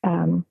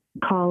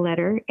call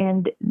letter.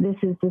 And this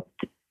is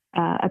just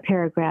a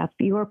paragraph.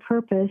 Your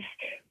purpose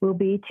will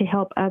be to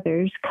help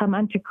others come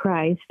unto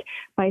Christ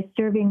by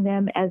serving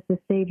them as the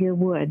Savior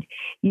would.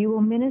 You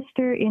will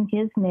minister in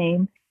his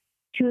name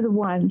to the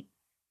one.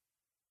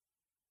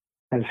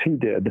 As he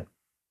did.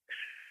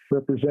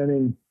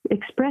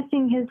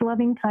 Expressing his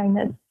loving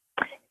kindness.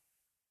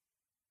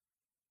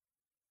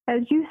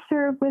 As you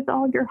serve with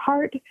all your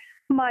heart,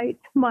 might,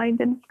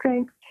 mind, and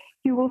strength,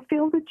 you will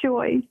feel the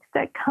joy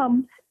that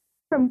comes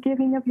from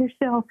giving of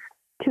yourself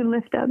to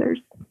lift others.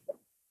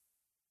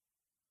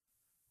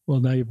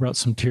 Well, now you brought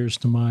some tears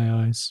to my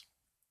eyes.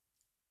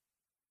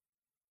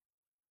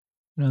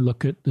 And I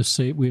look at the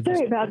say we've.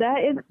 Sorry about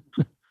that.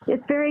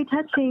 It's very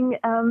touching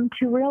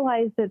to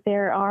realize that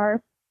there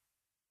are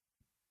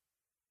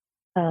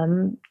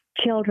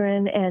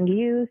children and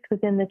youth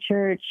within the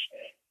church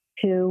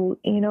who,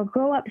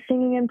 grow up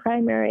singing in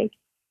primary.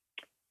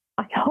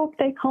 I hope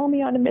they call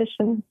me on a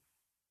mission.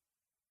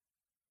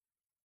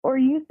 Or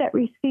youth that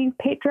receive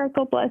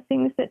patriarchal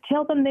blessings that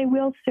tell them they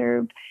will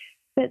serve,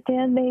 but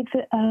then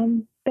they've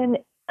been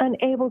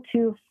unable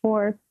to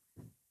for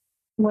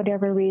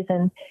whatever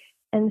reason.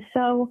 And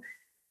so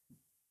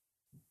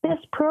this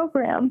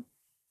program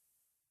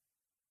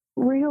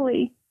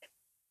really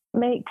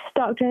makes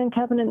Doctrine and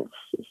Covenants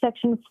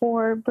section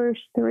 4, verse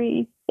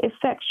 3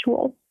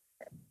 effectual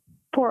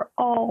for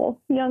all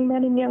young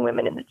men and young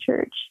women in the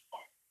church.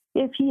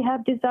 If ye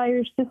have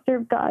desires to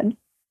serve God,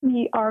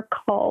 ye are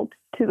called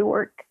to the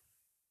work.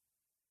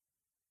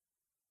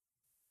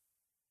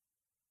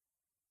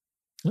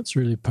 That's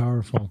really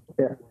powerful.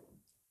 Yeah.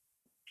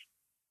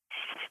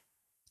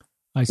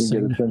 I get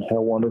a sense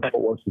how wonderful it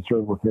was to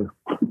serve with you.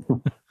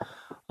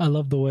 I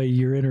love the way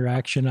your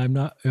interaction, I'm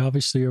not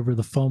obviously over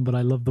the phone, but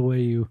I love the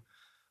way you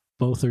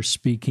both are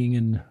speaking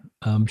and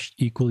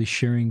equally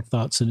sharing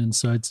thoughts and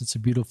insights. It's a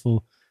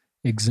beautiful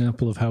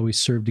example of how we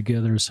serve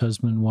together as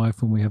husband and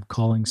wife when we have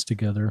callings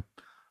together.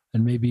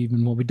 And maybe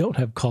even when we don't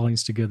have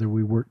callings together,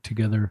 we work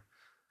together.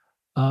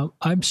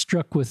 I'm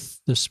struck with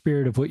the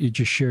spirit of what you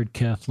just shared,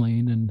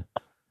 Kathleen. And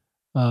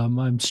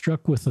I'm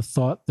struck with the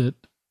thought that,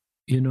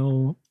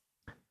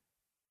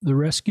 the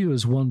rescue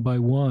is one by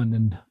one.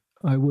 And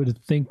I would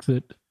think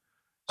that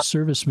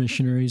service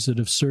missionaries that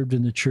have served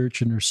in the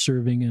church and are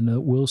serving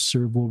and will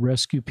serve will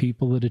rescue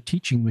people that a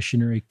teaching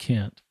missionary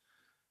can't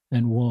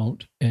and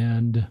won't.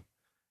 And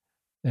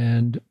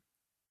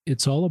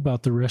it's all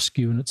about the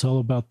rescue, and it's all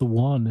about the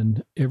one.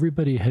 And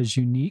everybody has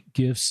unique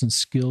gifts and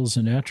skills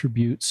and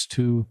attributes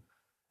to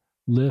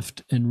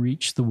lift and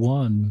reach the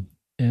one.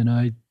 And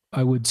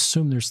I would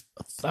assume there's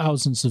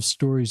thousands of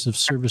stories of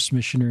service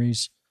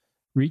missionaries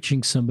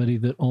reaching somebody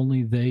that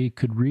only they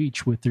could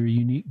reach with their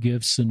unique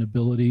gifts and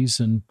abilities.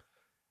 And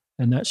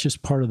that's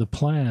just part of the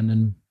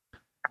plan,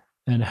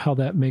 and how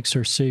that makes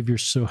our Savior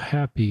so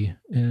happy.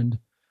 And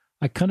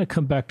I kind of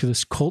come back to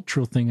this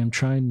cultural thing. I'm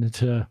trying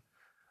to,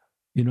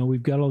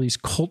 we've got all these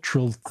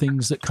cultural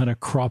things that kind of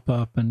crop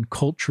up, and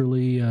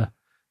culturally,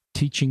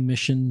 teaching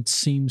mission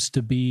seems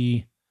to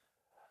be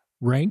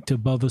ranked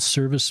above a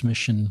service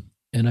mission.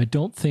 And I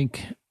don't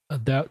think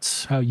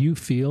that's how you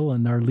feel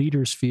and our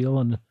leaders feel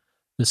and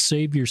the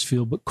saviors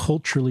feel, but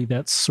culturally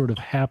that's sort of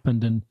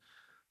happened. And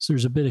so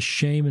there's a bit of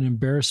shame and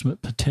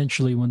embarrassment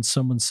potentially when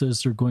someone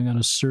says they're going on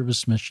a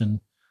service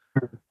mission.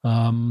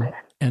 And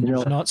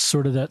there's not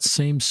sort of that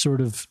same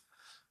sort of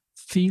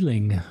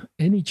feeling.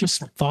 Any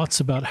just thoughts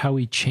about how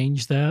we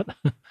change that?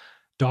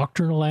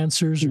 Doctrinal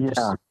answers,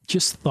 or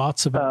just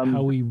thoughts about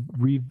how we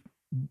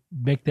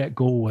make that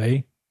go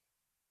away?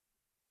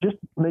 Just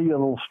maybe a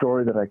little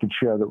story that I could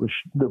share that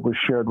was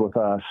shared with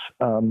us.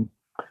 One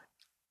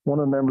of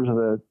the members of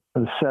the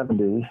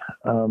 70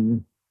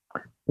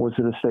 was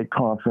at a stake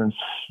conference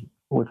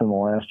within the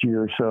last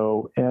year or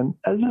so, and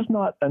as is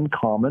not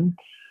uncommon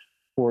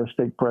for a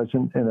stake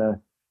president in a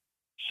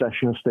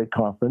session of stake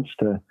conference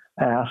to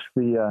ask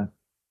the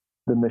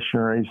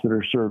missionaries that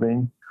are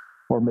serving,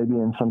 or maybe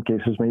in some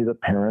cases, maybe the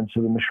parents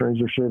of the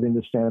missionaries are serving,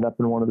 to stand up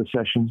in one of the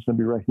sessions and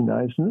be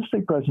recognized. And the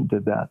stake president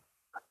did that.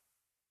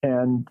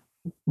 And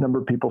a number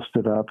of people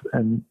stood up,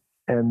 and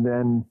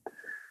then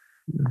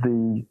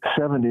the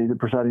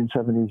presiding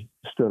 70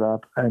 stood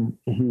up, and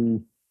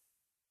he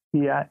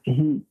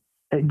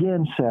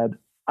again said,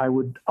 "I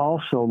would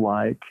also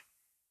like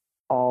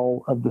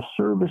all of the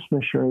service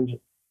missionaries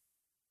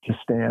to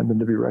stand and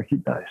to be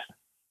recognized."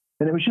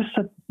 And it was just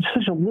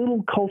such a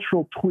little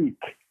cultural tweak,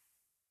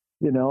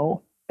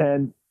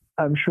 and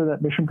I'm sure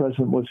that mission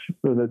president was,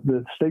 or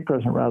the stake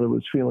president rather,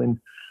 was feeling,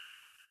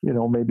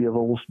 maybe a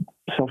little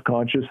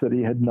self-conscious that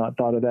he had not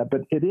thought of that.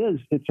 But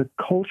it's a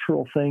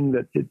cultural thing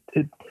that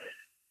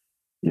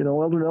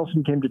Elder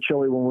Nelson came to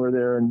Chile when we were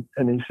there, and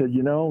he said,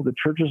 the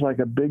church is like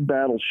a big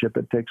battleship.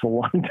 It takes a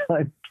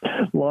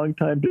long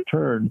time to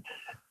turn.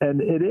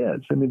 And it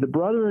is. I mean, the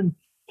brethren,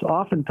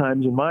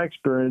 oftentimes, in my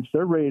experience,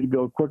 they're ready to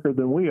go quicker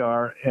than we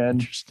are.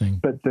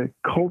 But the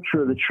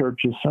culture of the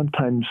church is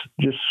sometimes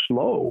just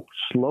slow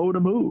to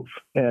move.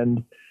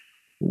 And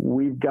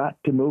we've got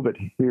to move it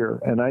here.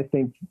 And I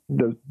think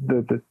the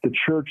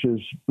church is,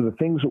 the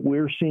things that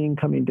we're seeing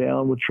coming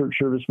down with church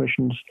service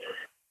missions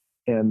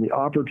and the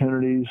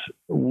opportunities,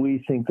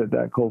 we think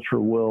that culture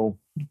will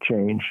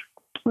change.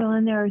 Well,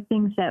 and there are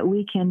things that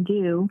we can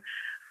do.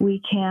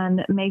 We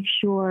can make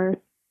sure,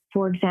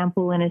 for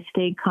example, in a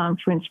stake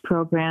conference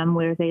program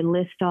where they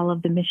list all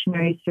of the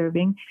missionaries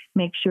serving,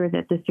 make sure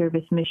that the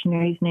service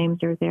missionaries'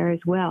 names are there as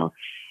well.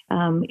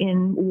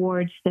 In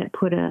wards that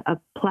put a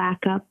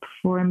plaque up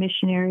for a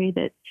missionary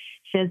that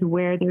says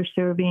where they're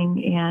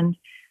serving and,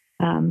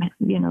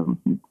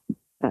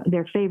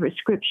 their favorite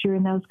scripture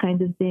and those kinds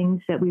of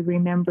things, that we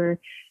remember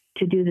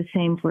to do the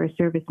same for a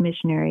service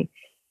missionary.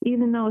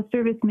 Even though a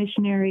service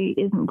missionary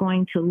isn't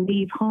going to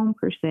leave home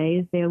per se,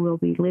 as they will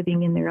be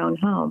living in their own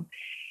home,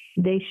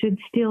 they should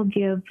still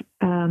give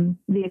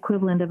the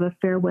equivalent of a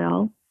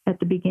farewell at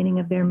the beginning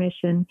of their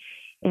mission,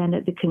 and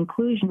at the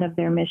conclusion of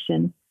their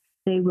mission,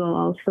 they will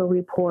also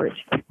report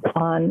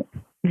on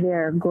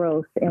their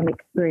growth and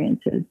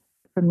experiences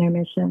from their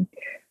mission.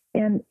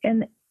 And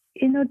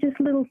just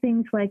little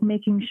things like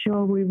making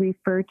sure we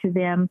refer to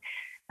them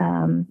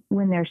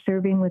when they're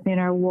serving within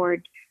our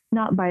ward,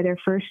 not by their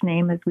first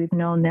name as we've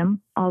known them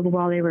all the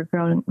while they were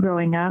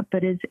growing up,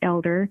 but as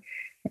elder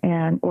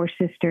or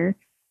sister.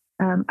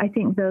 I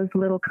think those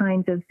little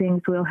kinds of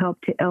things will help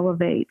to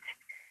elevate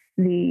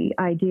the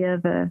idea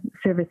of a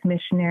service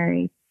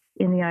missionary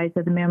in the eyes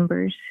of the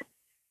members.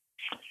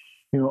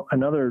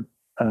 Another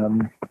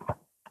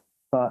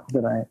thought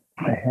that I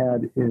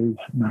had is,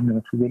 I'm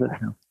going to forget it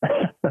now.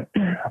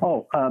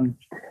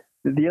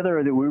 The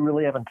other that we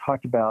really haven't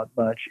talked about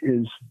much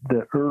is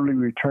the early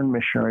return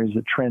missionaries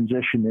that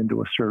transition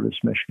into a service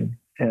mission.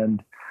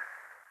 And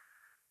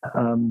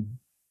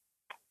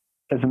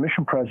as a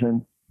mission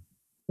president,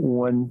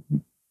 when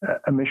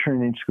a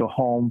missionary needs to go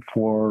home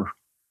for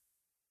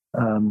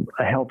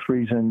a health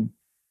reason,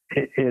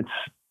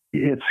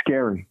 it's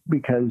scary,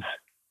 because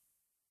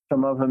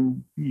some of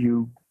them,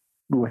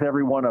 with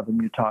every one of them,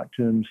 you talk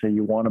to them, say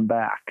you want them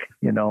back.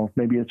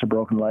 Maybe it's a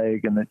broken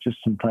leg and it's just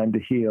some time to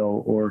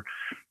heal,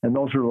 and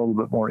those are a little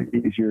bit more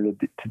easier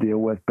to deal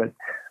with. But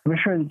I'm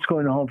sure that's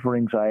going home for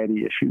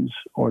anxiety issues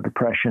or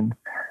depression.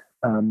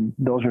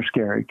 Those are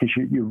scary, because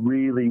you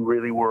really,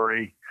 really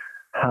worry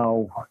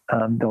how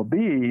they'll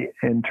be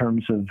in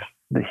terms of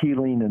the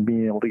healing and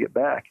being able to get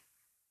back.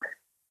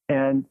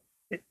 And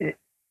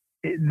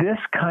this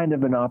kind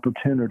of an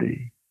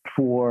opportunity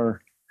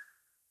for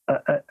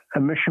a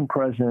mission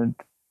president,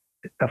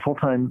 a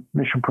full-time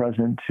mission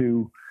president,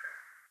 to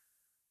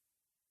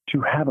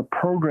have a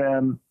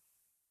program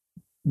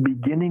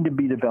beginning to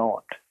be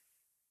developed.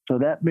 So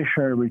that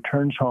missionary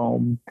returns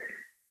home,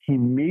 he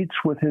meets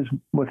with his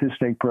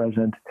stake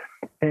president,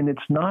 and it's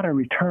not a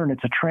return,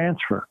 it's a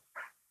transfer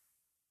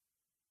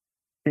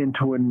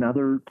into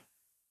another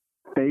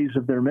phase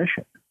of their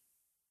mission.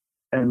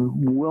 And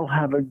we'll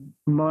have a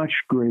much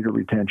greater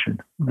retention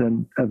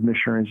than of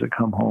missionaries that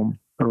come home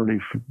early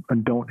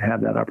and don't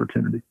have that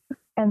opportunity.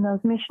 And those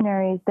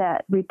missionaries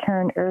that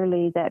return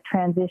early, that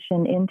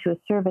transition into a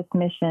service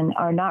mission,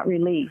 are not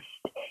released.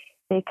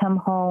 They come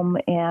home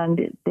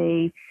and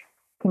they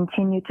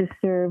continue to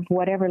serve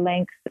whatever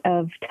length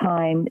of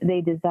time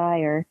they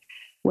desire,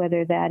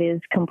 whether that is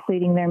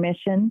completing their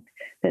mission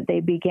that they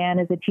began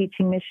as a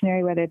teaching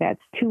missionary, whether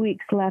that's 2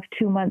 weeks left,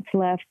 2 months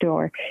left,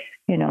 or,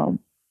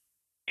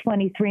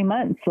 23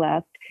 months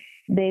left.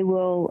 They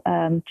will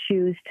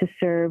choose to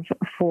serve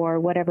for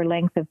whatever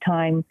length of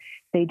time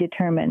they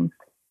determine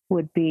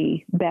would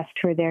be best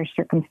for their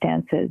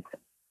circumstances.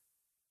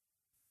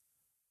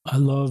 I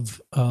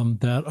love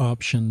that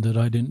option that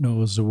I didn't know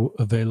was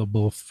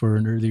available for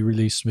an early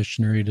release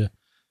missionary to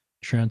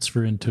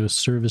transfer into a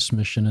service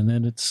mission. And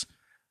then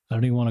I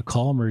don't even want to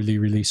call them early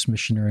release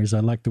missionaries. I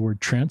like the word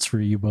transfer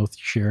you both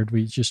shared.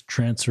 We just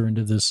transfer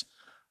into this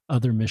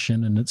other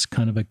mission, and it's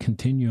kind of a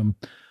continuum.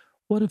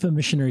 What if a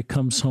missionary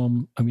comes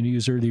home, I'm going to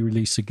use early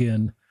release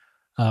again,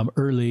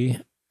 early,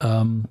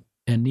 and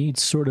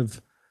needs sort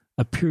of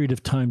a period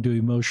of time to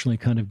emotionally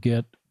kind of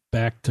get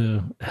back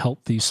to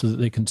healthy so that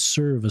they can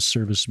serve a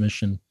service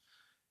mission?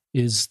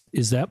 Is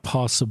that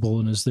possible?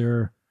 And is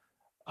there,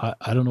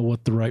 I don't know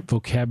what the right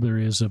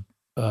vocabulary is,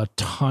 a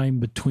time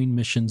between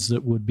missions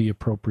that would be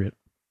appropriate?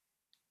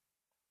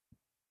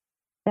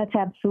 That's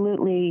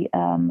absolutely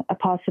a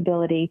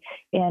possibility,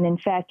 and in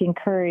fact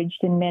encouraged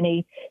in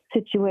many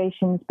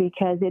situations,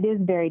 because it is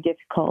very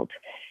difficult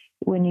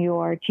when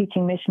your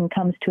teaching mission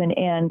comes to an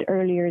end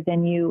earlier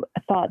than you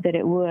thought that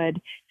it would.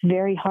 It's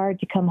very hard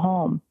to come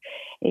home.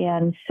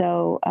 And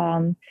so,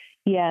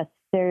 yes,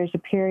 there's a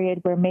period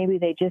where maybe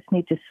they just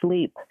need to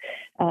sleep.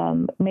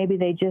 Maybe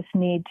they just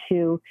need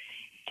to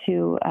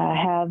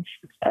have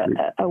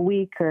a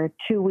week or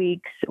 2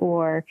 weeks,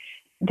 or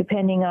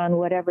depending on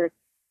whatever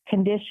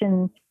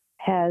condition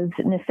has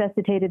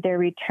necessitated their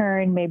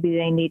return. Maybe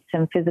they need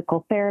some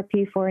physical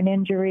therapy for an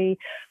injury,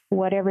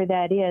 whatever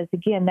that is.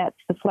 Again, that's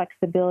the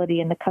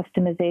flexibility and the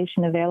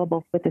customization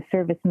available with the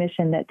service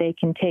mission, that they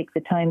can take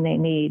the time they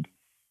need.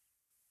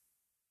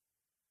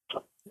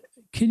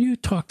 Can you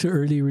talk to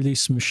early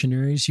release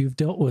missionaries? You've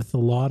dealt with a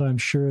lot, I'm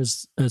sure,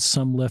 as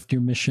some left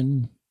your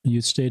mission.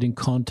 You stayed in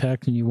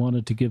contact and you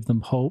wanted to give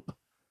them hope.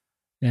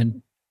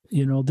 And,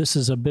 this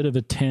is a bit of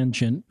a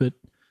tangent, but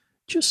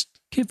just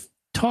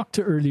talk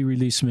to early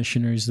release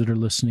missionaries that are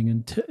listening.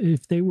 And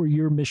if they were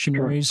your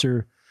missionaries,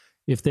 or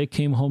if they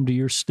came home to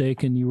your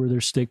stake and you were their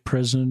stake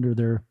president, or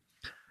their,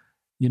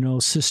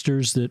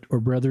 sisters or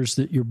brothers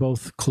that you're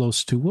both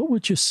close to, what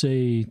would you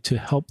say to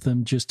help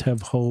them just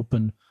have hope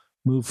and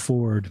move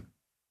forward?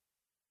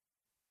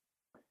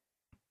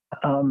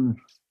 The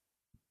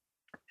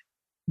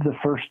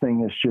first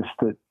thing is just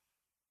that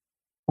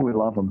we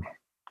love them.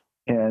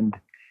 And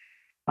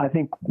I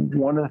think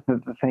one of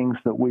the things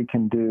that we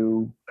can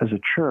do as a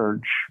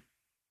church,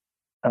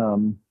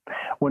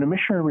 when a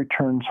missionary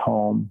returns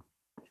home,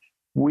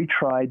 we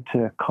tried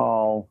to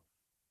call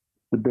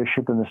the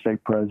bishop and the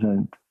stake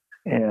president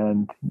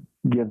and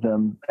give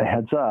them a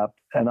heads up.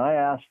 And I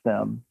asked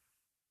them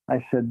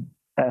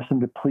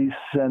to please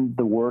send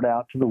the word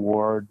out to the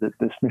ward that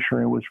this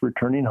missionary was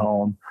returning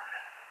home,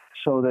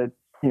 so that,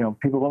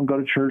 people don't go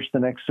to church the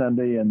next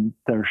Sunday and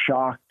they're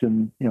shocked,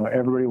 and,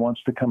 everybody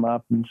wants to come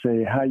up and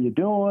say, how you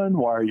doing?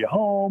 Why are you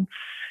home?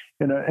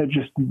 It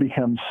just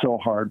becomes so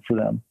hard for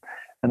them.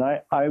 And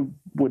I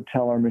would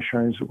tell our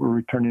missionaries that we're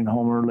returning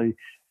home early,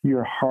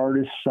 your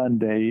hardest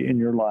Sunday in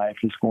your life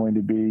is going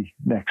to be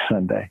next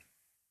Sunday.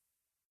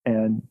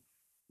 And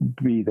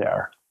be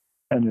there,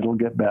 and it'll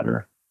get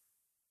better,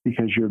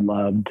 because you're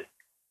loved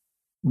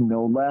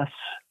no less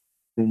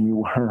than you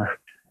were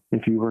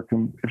if you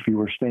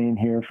were staying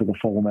here for the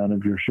full amount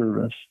of your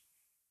service.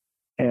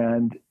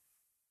 And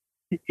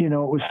it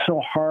was so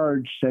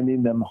hard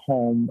sending them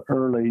home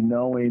early,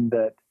 knowing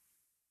that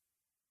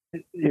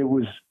it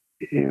was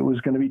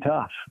going to be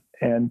tough.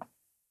 And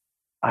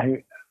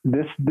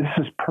this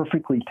is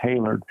perfectly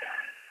tailored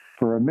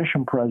for a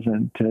mission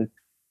president to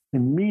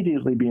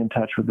immediately be in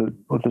touch with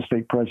the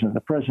stake president.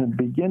 The president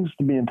begins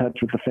to be in touch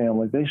with the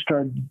family. They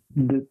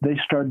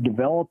start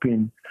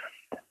developing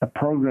a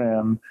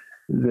program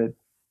that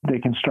they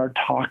can start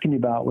talking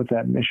about with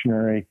that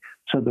missionary,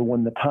 so that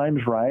when the time's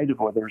right,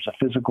 whether there's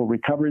a physical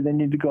recovery they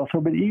need to go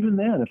through, but even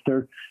then, if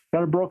they're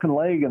got a broken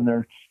leg and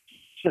they're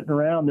sitting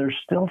around, there's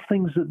still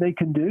things that they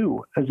can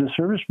do as a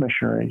service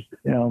missionary,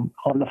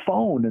 on the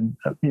phone,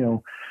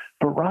 and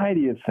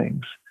variety of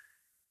things.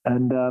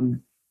 And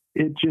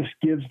it just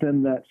gives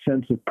them that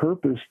sense of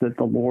purpose that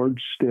the Lord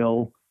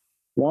still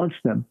wants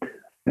them.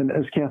 And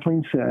as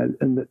Kathleen said,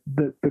 and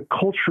the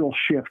cultural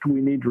shift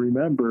we need to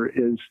remember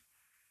is,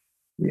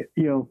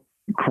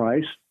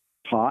 Christ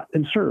taught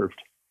and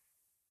served.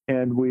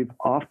 And we've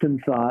often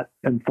thought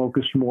and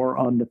focused more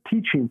on the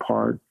teaching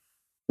part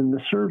than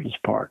the service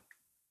part.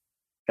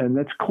 And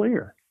that's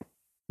clear.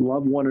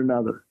 Love one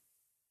another.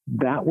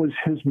 That was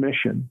his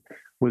mission,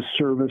 was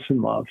service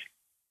and love.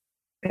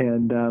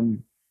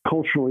 And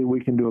culturally,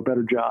 we can do a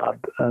better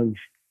job of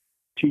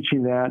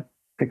teaching that,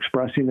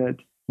 expressing it,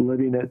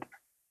 living it,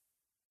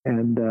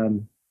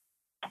 and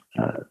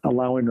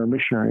allowing our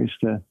missionaries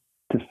to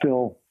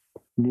feel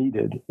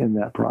needed in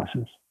that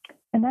process.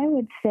 And I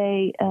would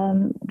say,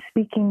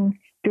 speaking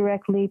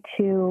directly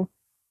to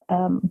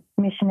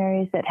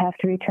missionaries that have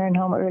to return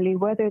home early,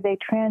 whether they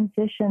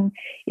transition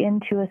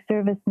into a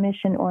service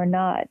mission or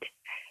not.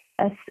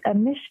 A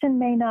mission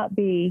may not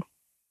be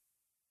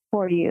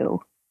for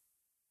you,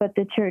 but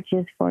the church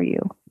is for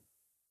you.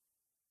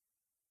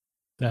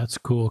 That's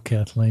cool,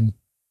 Kathleen.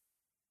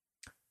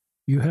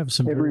 You have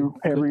some every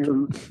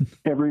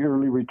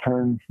early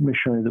return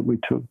missionary that we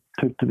took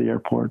to the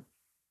airport.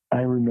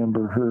 I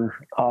remember her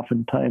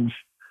oftentimes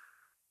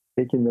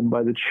taking them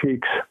by the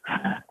cheeks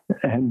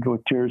and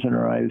with tears in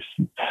her eyes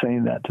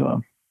saying that to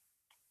them.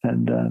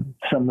 And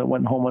some that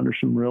went home under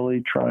some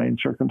really trying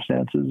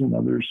circumstances, and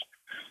others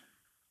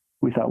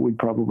we thought we'd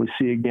probably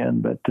see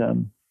again. But,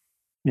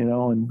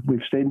 and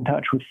we've stayed in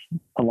touch with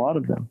a lot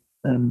of them,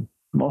 and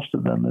most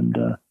of them, and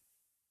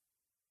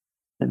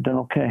they've done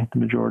okay, the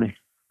majority.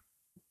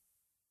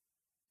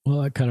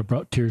 Well, that kind of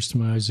brought tears to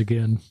my eyes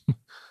again.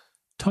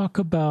 Talk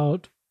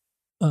about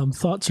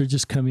thoughts are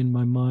just coming in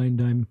my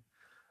mind.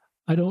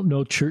 I don't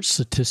know church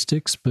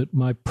statistics, but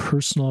my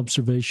personal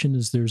observation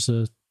is there's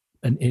an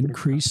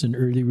increase in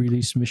early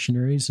release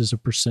missionaries as a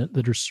percent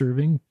that are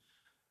serving.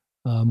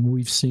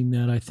 We've seen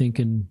that, I think,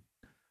 in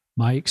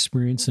my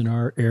experience in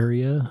our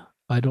area.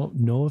 I don't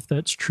know if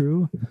that's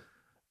true.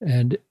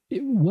 And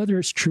whether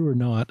it's true or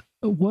not,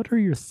 what are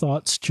your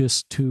thoughts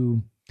just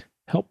to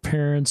help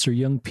parents or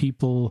young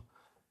people?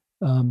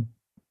 And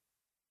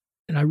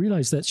I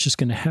realize that's just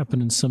going to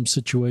happen in some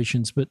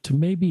situations, but to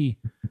maybe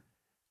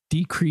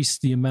decrease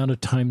the amount of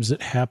times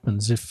it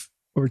happens,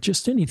 or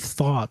just any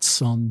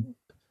thoughts on.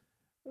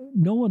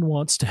 No one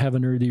wants to have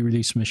an early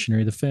release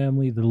missionary. The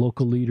family, the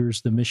local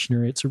leaders, the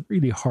missionary. It's a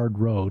really hard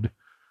road,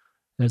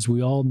 as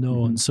we all know.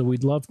 Mm-hmm. And so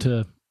we'd love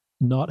to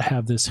not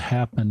have this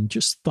happen.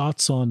 Just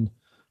thoughts on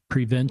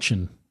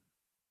prevention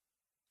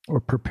or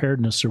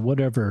preparedness or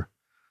whatever.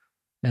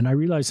 And I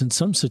realize in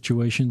some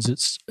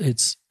situations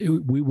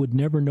we would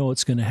never know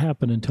it's going to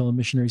happen until a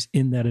missionary's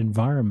in that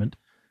environment,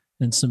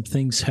 and some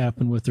things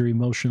happen with their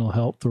emotional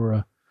health or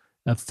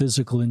a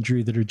physical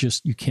injury that are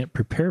just, you can't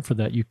prepare for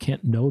that. You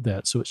can't know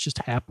that. So it just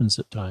happens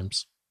at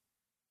times.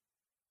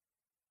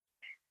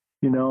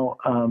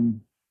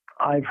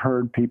 I've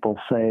heard people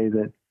say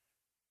that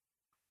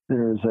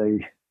there's a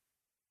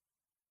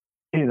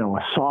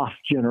soft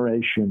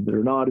generation that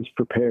are not as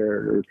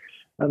prepared,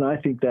 and I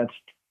think that's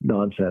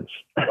nonsense.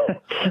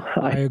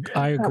 I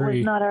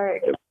agree.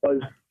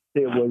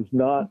 It was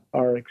not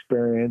our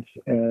experience,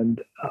 and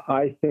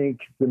I think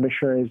the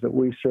missionaries that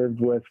we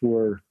served with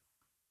were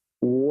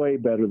way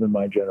better than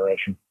my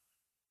generation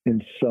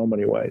in so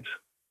many ways.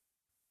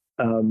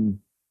 And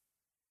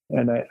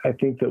I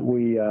think that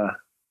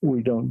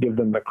we don't give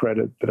them the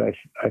credit that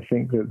I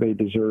think that they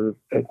deserve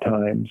at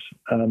times.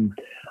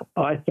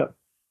 I thought,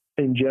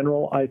 in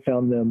general, I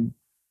found them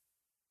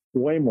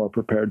way more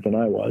prepared than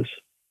I was,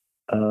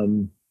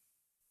 and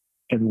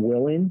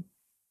willing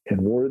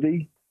and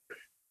worthy,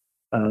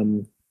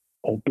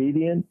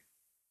 obedient,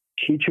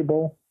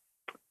 teachable.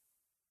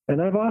 And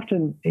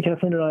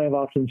Kathleen and I have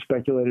often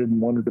speculated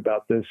and wondered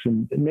about this,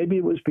 and maybe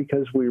it was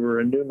because we were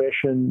a new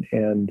mission,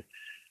 and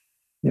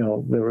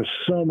there was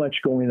so much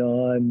going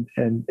on,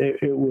 and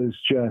it was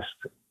just,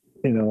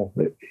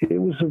 it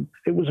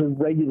was a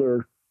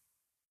regular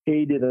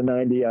 80 to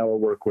 90-hour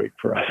work week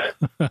for us,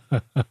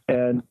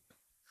 and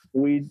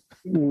we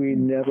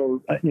never,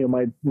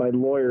 my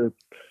lawyer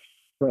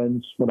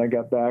friends, when I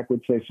got back,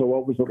 would say, "So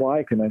what was it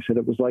like?" And I said,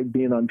 "It was like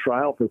being on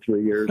trial for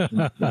 3 years."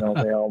 And,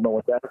 they all know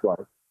what that's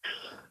like.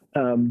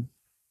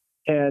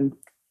 And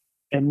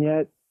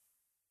yet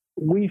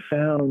we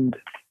found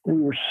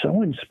we were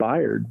so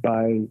inspired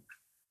by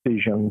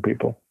these young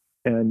people,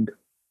 and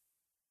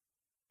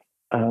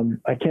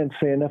I can't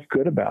say enough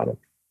good about them.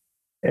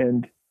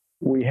 And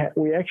we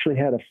actually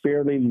had a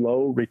fairly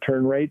low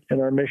return rate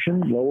in our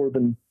mission, lower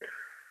than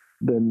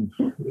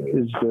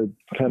is the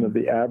kind of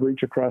the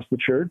average across the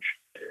church.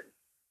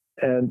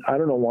 And I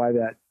don't know why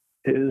that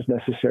is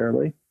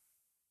necessarily.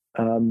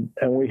 And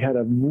we had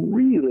a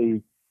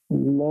really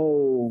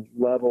low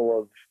level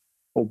of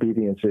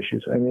obedience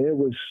issues. I mean, it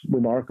was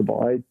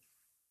remarkable.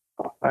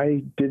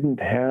 I didn't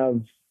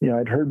have,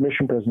 I'd heard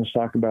mission presidents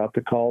talk about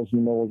the calls in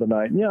the middle of the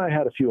night. Yeah, I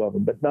had a few of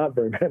them, but not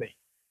very many.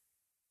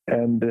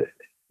 And,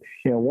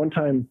 one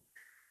time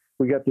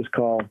we got this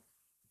call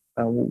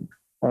on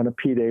a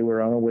P day.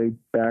 We're on our way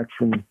back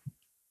from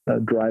a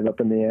drive up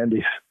in the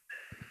Andes,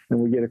 and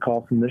we get a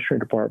call from the missionary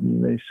department.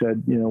 And they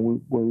said, we're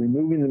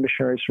removing the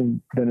missionaries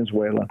from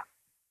Venezuela,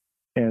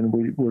 and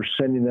we're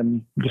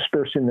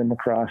dispersing them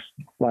across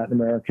Latin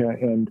America,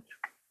 and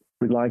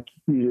we'd like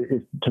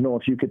you to know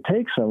if you could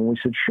take some. And we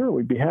said, sure,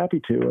 we'd be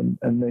happy to.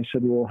 And they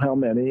said, well, how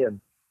many?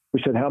 And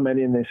we said, how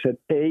many? And they said,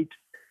 8.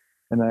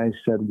 And I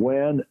said,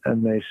 when?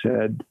 And they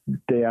said,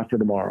 day after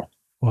tomorrow.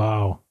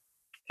 Wow.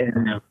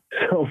 And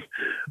so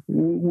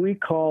we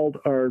called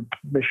our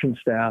mission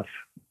staff.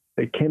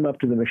 They came up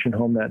to the mission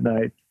home that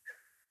night,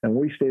 and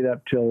we stayed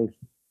up till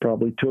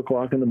probably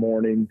 2:00 in the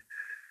morning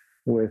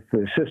with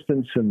the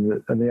assistants and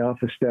the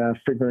office staff,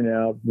 figuring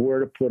out where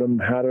to put them,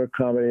 how to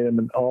accommodate them,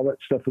 and all that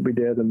stuff that we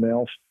did. And they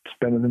all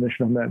spent in the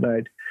mission home that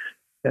night.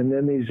 And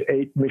then these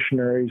 8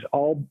 missionaries,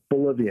 all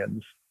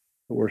Bolivians,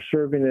 who were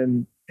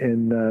serving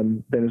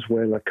in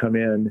Venezuela, come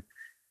in,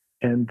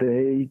 and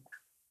they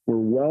were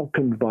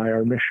welcomed by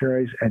our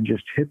missionaries and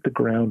just hit the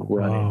ground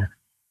running.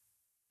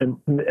 Wow.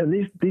 And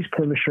these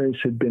poor missionaries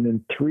had been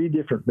in 3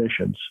 different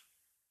missions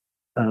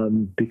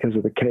because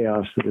of the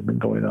chaos that had been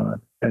going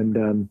on. And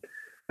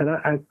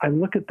I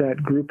look at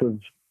that group of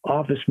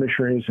office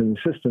missionaries and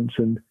assistants,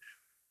 and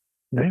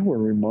they were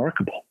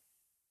remarkable.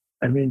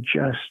 I mean,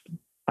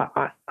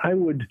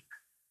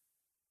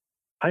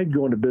 I'd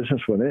go into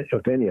business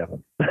with any of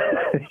them.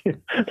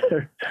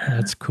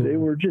 That's cool. They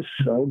were just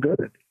so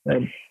good.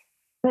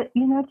 But,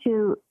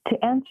 to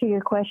answer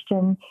your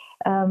question,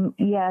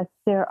 yes,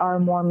 there are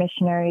more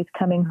missionaries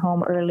coming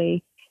home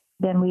early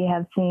than we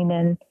have seen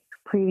in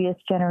previous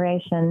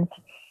generations.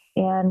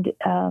 And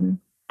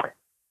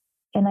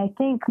I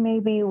think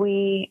maybe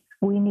we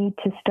need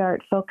to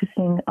start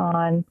focusing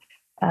on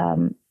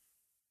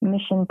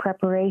mission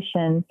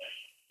preparation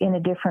in a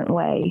different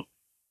way.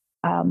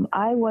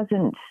 I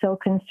wasn't so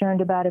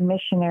concerned about a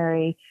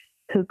missionary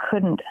who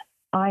couldn't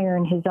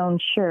iron his own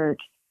shirt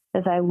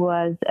as I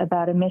was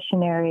about a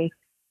missionary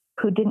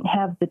who didn't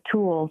have the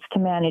tools to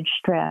manage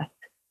stress,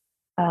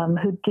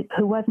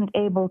 who wasn't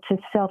able to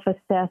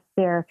self-assess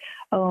their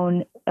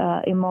own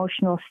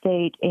emotional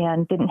state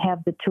and didn't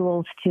have the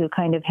tools to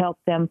kind of help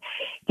them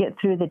get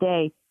through the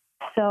day.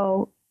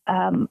 So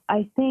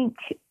I think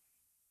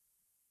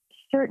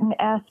certain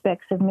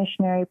aspects of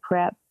missionary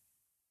prep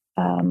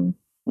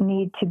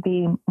need to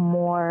be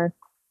more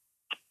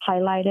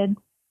highlighted.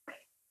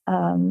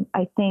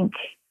 I think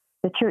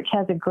the church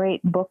has a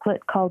great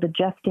booklet called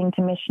Adjusting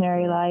to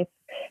Missionary Life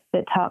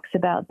that talks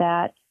about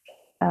that,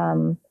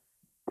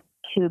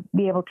 to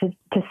be able to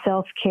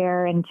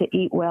self-care and to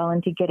eat well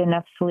and to get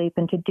enough sleep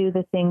and to do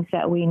the things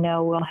that we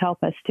know will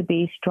help us to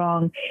be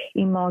strong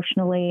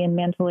emotionally and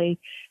mentally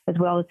as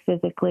well as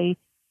physically.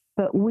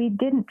 But we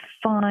didn't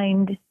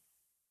find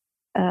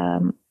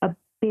a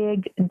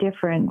big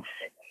difference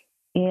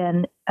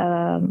in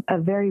a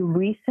very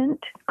recent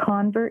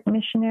convert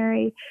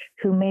missionary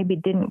who maybe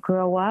didn't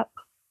grow up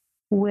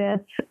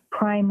with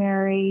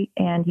primary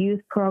and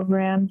youth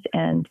programs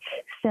and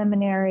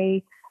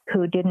seminary,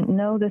 who didn't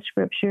know the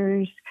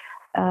scriptures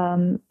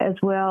as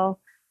well.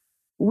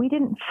 We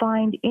didn't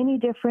find any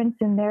difference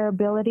in their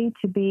ability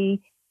to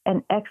be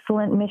an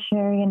excellent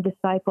missionary and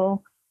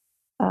disciple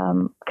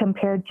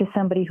compared to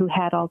somebody who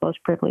had all those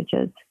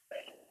privileges.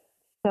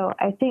 So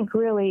I think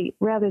really,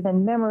 rather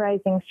than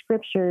memorizing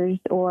scriptures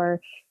or,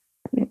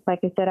 like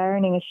I said,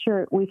 ironing a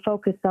shirt, we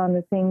focus on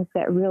the things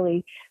that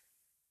really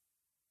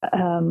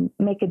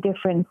make a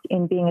difference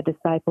in being a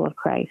disciple of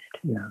Christ.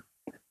 Yeah.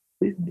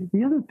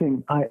 The other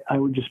thing I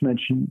would just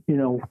mention,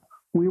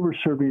 we were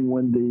serving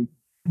when the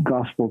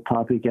gospel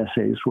topic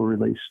essays were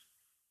released.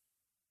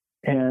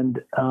 And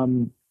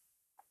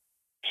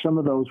some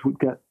of those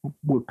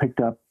were picked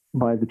up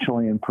by the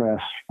Chilean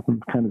press,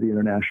 kind of the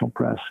international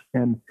press.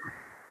 And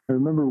I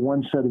remember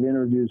one set of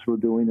interviews we're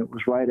doing, it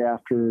was right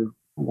after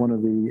one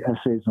of the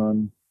essays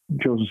on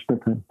Joseph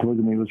Smith and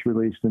polygamy was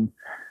released. And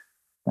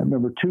I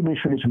remember 2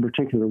 missionaries in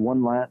particular,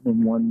 one Latin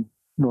and one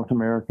North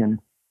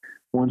American.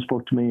 One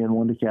spoke to me and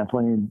one to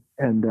Kathleen.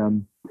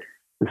 And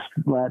this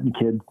Latin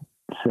kid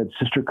said,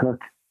 "Sister Cook,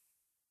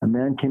 a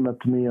man came up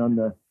to me on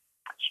the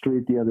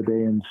street the other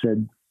day and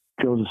said,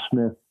 Joseph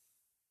Smith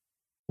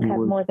had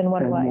more than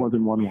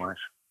one wife.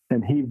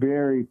 And he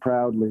very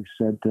proudly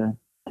said to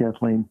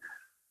Kathleen,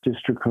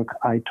 Sister Cook,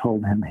 I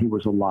told him he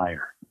was a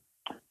liar."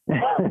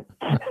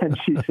 And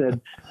she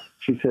said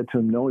to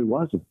him, "No, he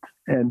wasn't."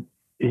 And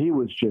he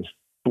was just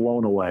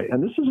blown away.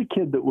 And this is a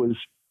kid that was,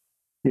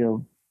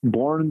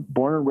 born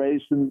and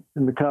raised in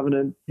the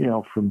covenant,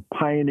 from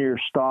pioneer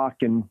stock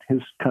in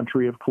his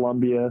country of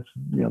Colombia,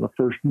 the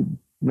first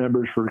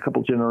members for a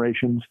couple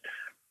generations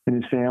in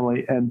his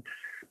family. And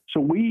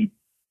so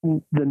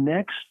the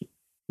next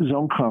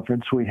zone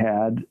conference we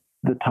had,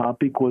 the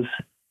topic was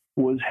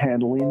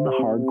handling the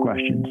hard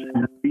questions.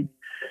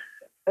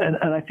 And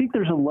I think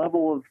there's a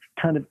level of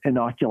kind of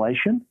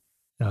inoculation.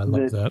 I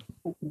love that.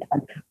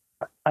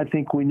 I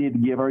think we need to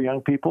give our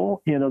young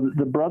people,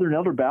 the brother and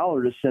elder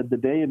Ballard has said the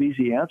day of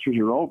easy answers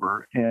are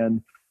over,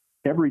 and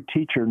every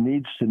teacher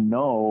needs to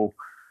know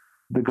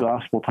the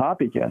gospel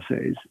topic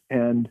essays.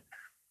 And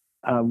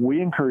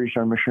we encouraged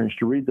our missionaries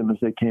to read them as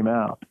they came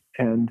out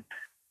and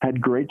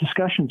had great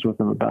discussions with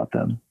them about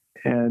them.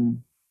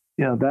 And,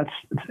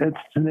 it's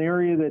an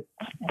area that's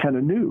kind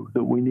of new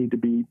that we need to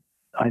be,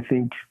 I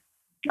think,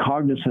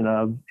 cognizant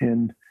of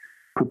in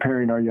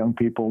preparing our young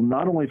people,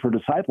 not only for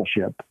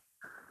discipleship,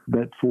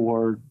 but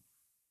for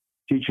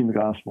teaching the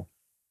gospel.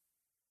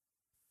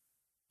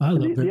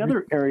 The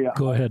other area.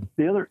 Go ahead.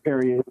 The other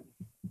area,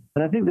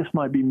 and I think this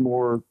might be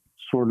more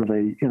sort of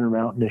a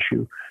Intermountain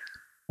issue,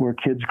 where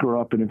kids grow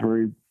up in a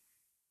very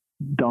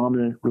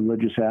dominant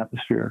religious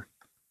atmosphere.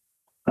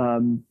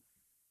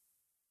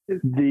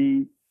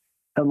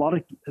 A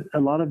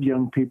lot of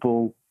young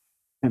people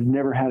have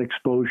never had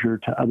exposure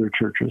to other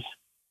churches,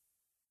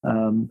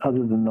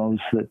 other than those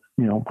that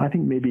I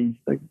think maybe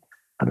like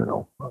I don't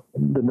know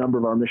the number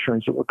of our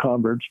missionaries that were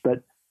converts,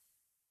 but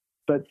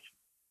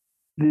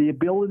the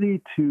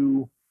ability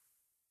to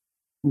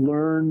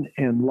learn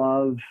and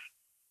love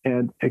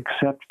and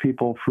accept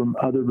people from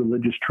other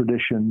religious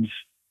traditions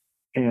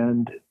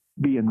and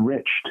be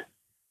enriched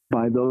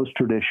by those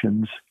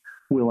traditions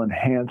will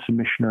enhance a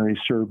missionary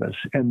service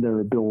and their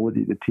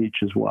ability to teach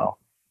as well.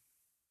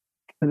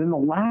 And then the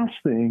last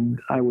thing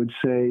I would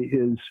say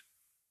is,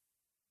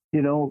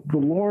 the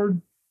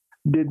Lord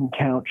didn't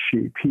count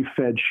sheep, he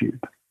fed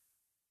sheep.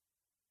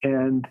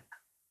 And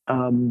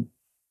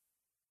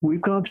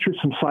we've gone through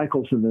some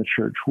cycles in the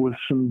church with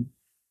some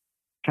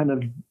kind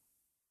of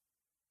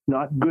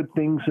not good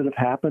things that have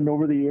happened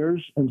over the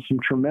years and some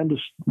tremendous,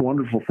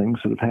 wonderful things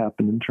that have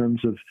happened in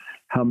terms of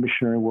how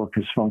missionary work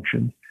has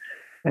functioned.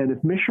 And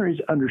if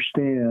missionaries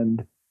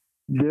understand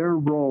their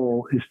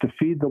role is to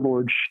feed the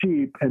Lord's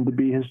sheep and to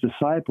be his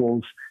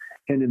disciples,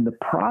 and in the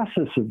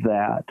process of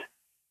that,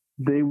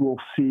 they will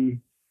see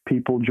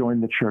people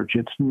join the church.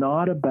 It's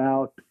not a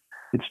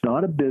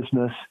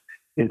business.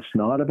 It's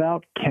not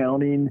about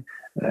counting,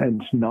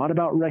 and it's not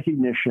about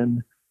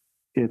recognition.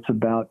 It's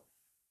about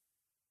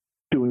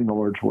doing the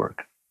Lord's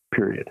work,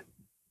 period.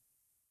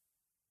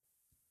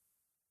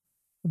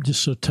 I'm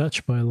just so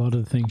touched by a lot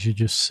of the things you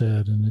just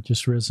said, and it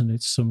just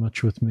resonates so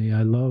much with me.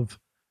 I'm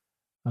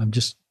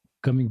just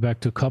coming back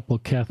to a couple.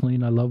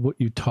 Kathleen, I love what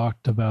you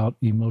talked about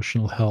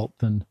emotional health.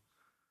 And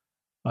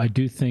I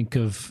do think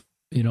of,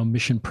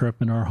 mission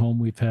prep in our home.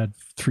 We've had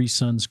 3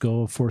 sons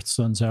go, a 4th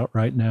son's out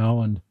right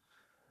now. And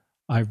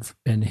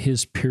in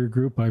his peer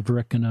group, I've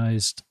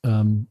recognized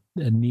a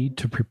need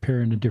to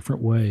prepare in a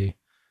different way.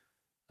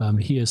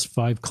 He has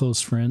 5 close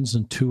friends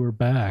and 2 are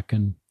back.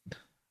 And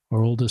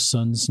our oldest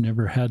son's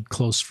never had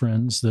close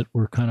friends that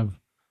were kind of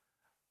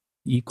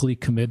equally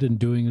committed and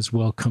doing as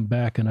well come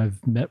back. And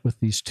I've met with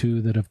these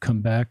 2 that have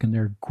come back, and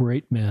they're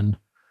great men.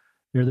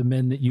 They're the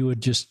men that you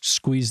would just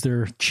squeeze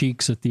their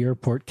cheeks at the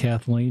airport,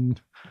 Kathleen,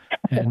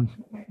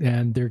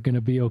 and they're going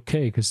to be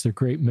okay because they're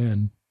great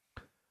men.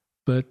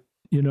 But,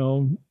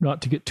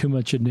 not to get too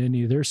much into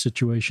any of their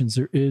situations,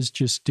 there is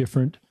just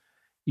different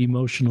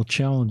emotional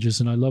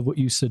challenges. And I love what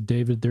you said,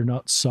 David. They're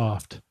not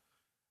soft.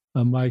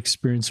 My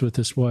experience with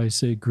this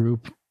YSA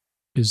group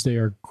is they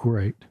are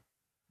great.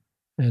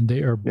 And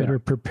they are better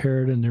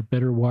prepared, and they're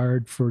better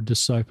wired for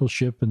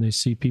discipleship, and they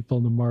see people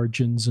in the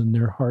margins, and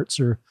their hearts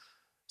are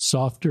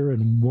softer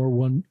and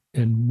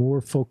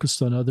more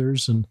focused on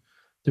others. And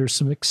there's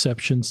some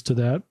exceptions to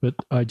that, but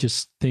I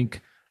just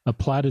think a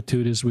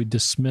platitude is we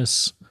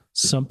dismiss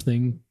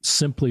something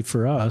simply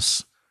for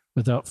us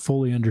without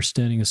fully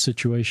understanding a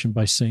situation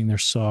by saying they're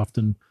soft.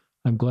 And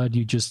I'm glad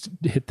you just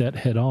hit that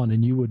head on,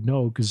 and you would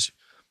know, because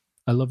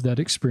I love that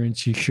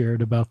experience you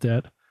shared about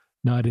that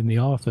night in the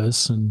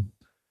office. And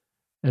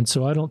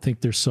so I don't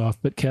think they're soft.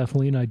 But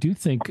Kathleen, I do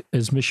think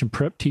as mission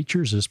prep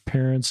teachers, as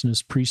parents, and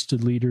as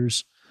priesthood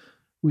leaders,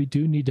 we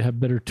do need to have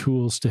better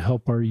tools to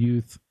help our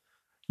youth.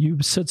 You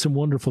said some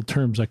wonderful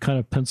terms. I kind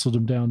of penciled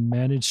them down: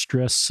 manage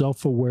stress,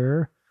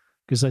 self-aware,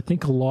 because I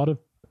think a lot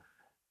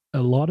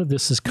of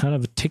this is kind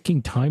of a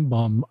ticking time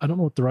bomb. I don't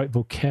know what the right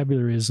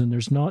vocabulary is, and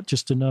there's not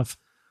just enough.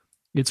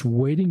 It's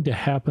waiting to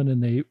happen,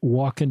 and they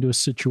walk into a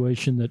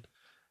situation that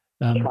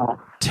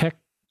tech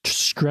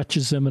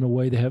stretches them in a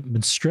way they haven't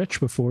been stretched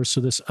before. So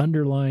this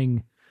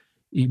underlying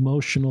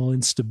emotional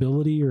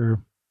instability, or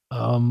I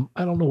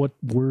don't know what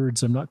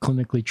words, I'm not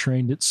clinically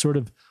trained. It sort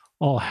of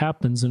all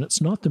happens, and it's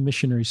not the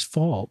missionary's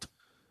fault.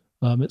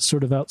 It's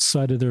sort of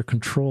outside of their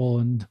control,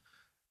 and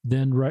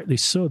then rightly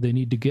so, they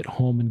need to get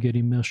home and get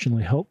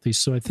emotionally healthy.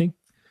 So I think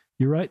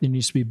you're right. There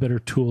needs to be better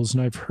tools.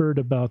 And I've heard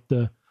about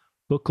the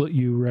booklet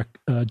you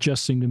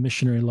Adjusting to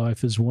Missionary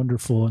Life is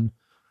wonderful. And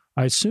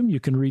I assume you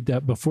can read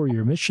that before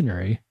you're a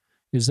missionary.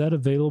 Is that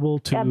available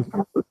to?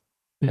 Absolutely.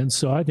 And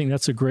so I think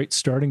that's a great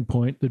starting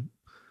point.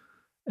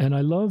 And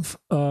I love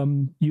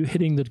you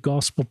hitting the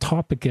gospel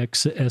topic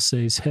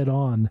essays head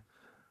on.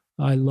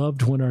 I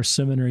loved when our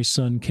seminary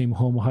son came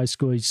home, a high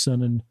school age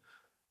son, and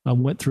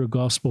went through a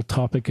gospel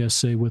topic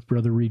essay with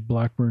Brother Reed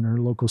Blackburn, our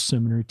local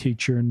seminary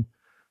teacher. And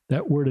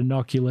that word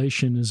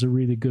inoculation is a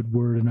really good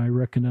word. And I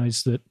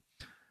recognize that,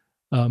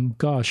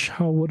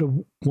 what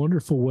a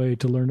wonderful way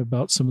to learn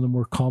about some of the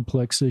more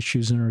complex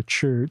issues in our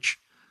church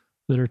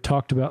that are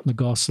talked about in the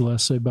gospel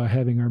essay by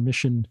having our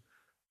mission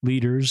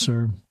leaders,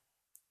 or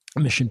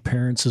mission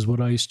parents is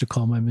what I used to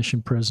call my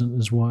mission president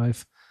and his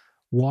wife,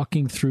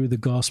 walking through the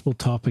gospel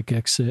topic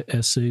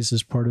essays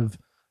as part of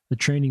a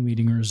training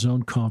meeting or a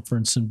zone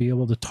conference, and be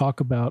able to talk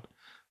about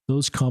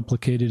those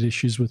complicated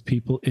issues with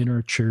people in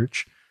our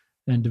church,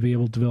 and to be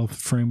able to develop a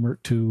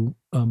framework to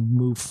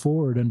move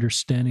forward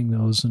understanding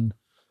those. And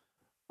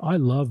I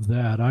love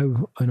that.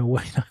 In a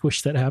way, I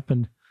wish that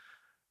happened.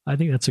 I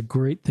think that's a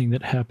great thing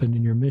that happened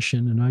in your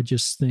mission. And I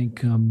just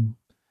think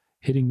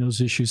hitting those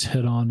issues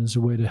head on is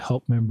a way to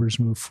help members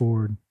move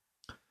forward.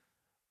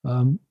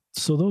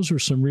 So those were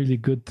some really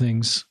good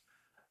things.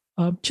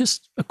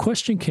 Just a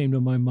question came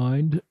to my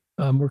mind.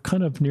 We're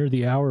kind of near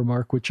the hour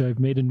mark, which I've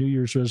made a New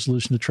Year's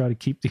resolution to try to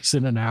keep these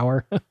in an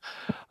hour.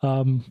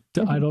 I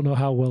don't know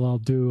how well I'll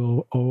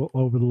do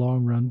over the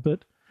long run,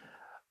 but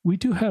we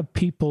do have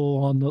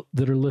people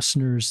that are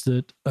listeners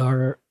that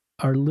are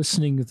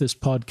listening to this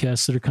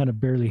podcast that are kind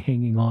of barely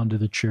hanging on to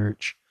the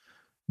church.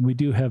 We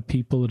do have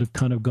people that have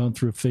kind of gone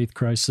through a faith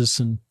crisis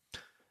and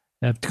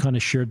have kind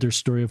of shared their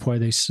story of why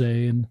they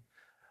stay. And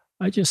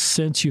I just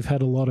sense you've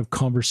had a lot of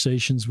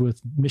conversations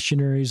with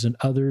missionaries and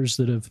others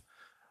that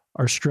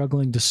are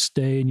struggling to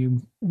stay.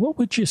 And what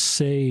would you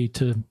say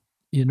to,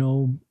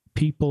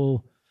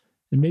 people?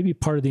 And maybe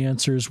part of the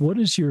answer is, what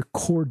is your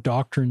core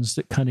doctrines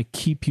that kind of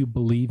keep you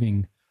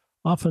believing?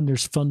 Often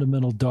there's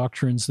fundamental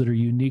doctrines that are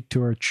unique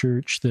to our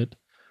church that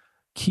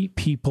keep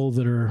people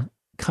that are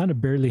kind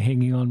of barely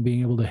hanging on,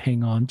 being able to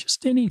hang on.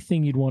 Just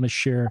anything you'd want to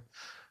share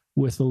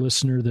with a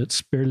listener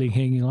that's barely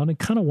hanging on and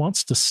kind of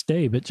wants to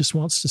stay, but just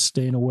wants to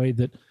stay in a way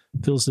that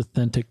feels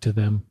authentic to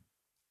them.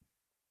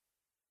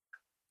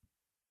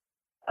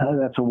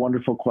 That's a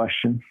wonderful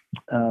question.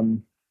 I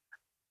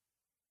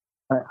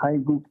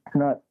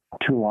not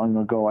too long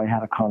ago, I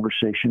had a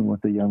conversation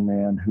with a young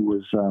man who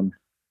was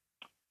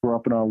grew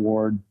up in our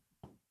ward,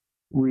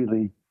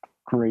 really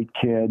great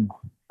kid,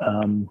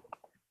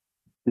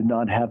 did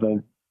not have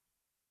a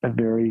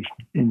very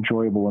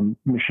enjoyable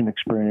mission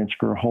experience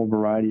for a whole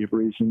variety of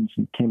reasons,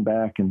 and came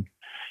back and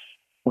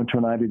went to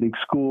an Ivy League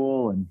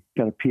school and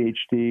got a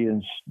PhD,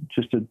 and is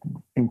just an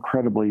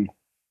incredibly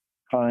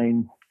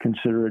kind,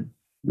 considerate,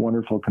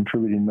 wonderful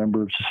contributing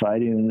member of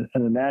society and a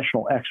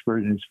national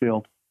expert in his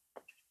field.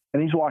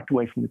 And he's walked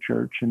away from the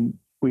church, and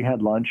we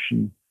had lunch,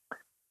 and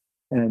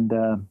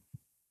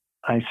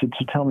I said,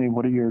 so tell me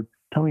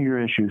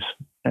your issues.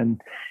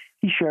 And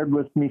he shared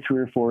with me 3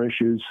 or 4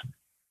 issues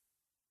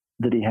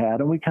that he had,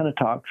 and we kind of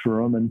talked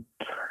through them.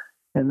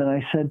 And then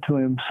I said to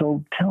him,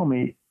 so tell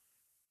me,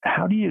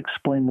 how do you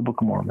explain the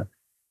Book of Mormon?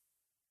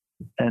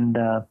 And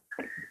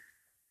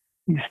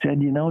he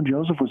said,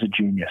 Joseph was a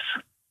genius.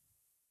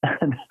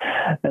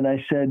 And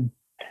I said,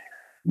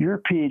 you're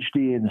a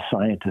PhD and a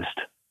scientist.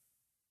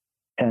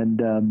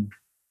 And,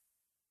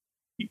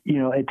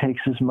 it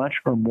takes as much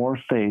or more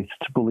faith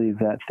to believe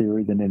that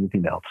theory than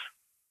anything else.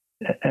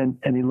 And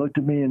he looked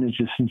at me and is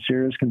just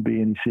sincere as can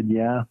be. And he said,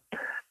 yeah,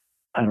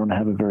 I don't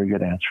have a very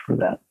good answer for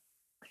that.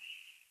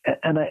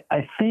 And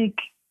I think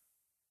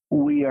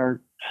we are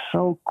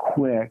so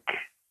quick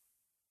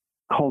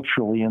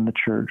culturally in the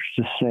church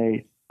to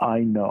say, I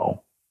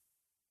know.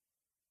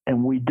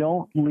 And we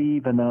don't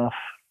leave enough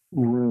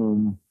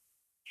room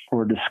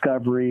for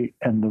discovery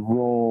and the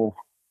role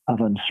of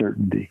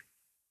uncertainty.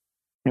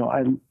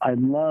 I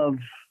love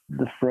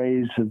the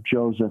phrase of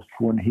Joseph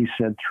when he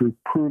said, through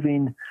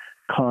proving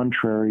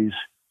contraries,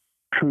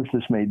 truth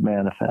is made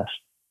manifest.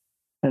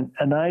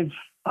 And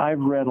I've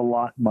read a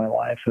lot in my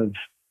life of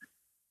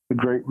the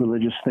great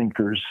religious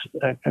thinkers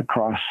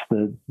across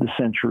the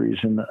centuries,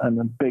 and I'm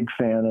a big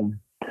fan of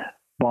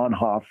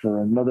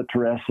Bonhoeffer and Mother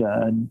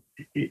Teresa and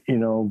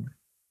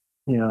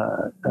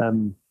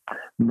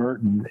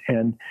Merton,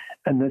 and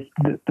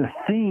the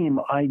theme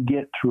I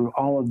get through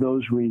all of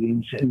those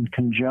readings, in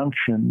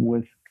conjunction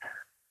with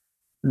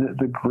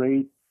the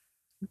great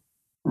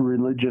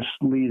religious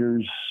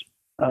leaders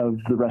of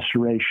the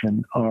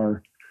Restoration,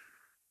 are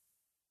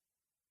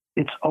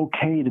it's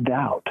okay to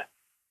doubt,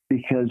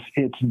 because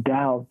it's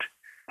doubt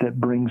that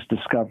brings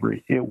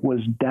discovery. It was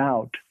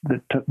doubt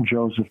that took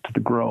Joseph to the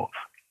grove.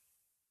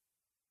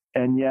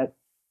 And yet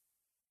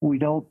we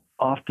don't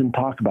often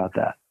talk about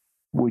that.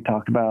 We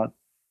talk about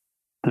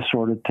the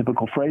sort of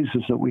typical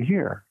phrases that we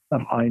hear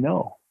of I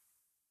know.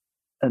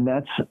 And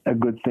that's a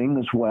good thing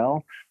as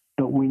well.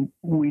 But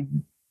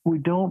we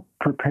don't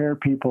prepare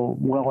people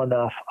well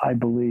enough, I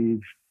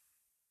believe,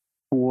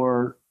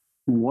 for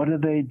what do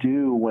they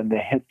do when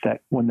they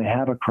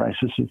have a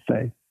crisis of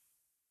faith.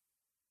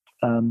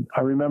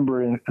 I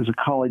remember as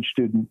a college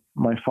student,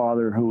 my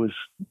father, who was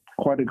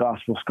quite a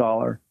gospel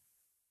scholar,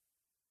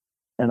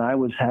 and I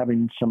was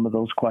having some of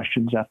those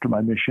questions after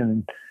my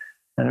mission.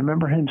 And I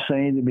remember him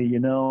saying to me,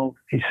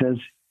 he says,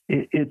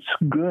 it's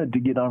good to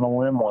get on a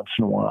limb once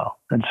in a while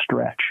and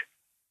stretch.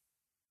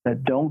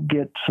 That don't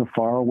get so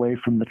far away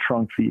from the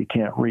trunk that you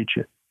can't reach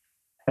it.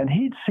 And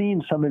he'd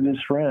seen some of his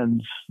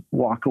friends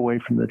walk away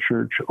from the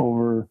church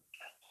over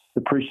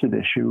the priesthood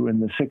issue in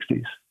the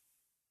 60s.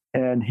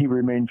 And he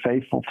remained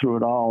faithful through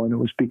it all. And it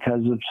was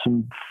because of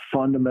some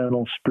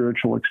fundamental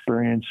spiritual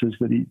experiences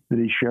that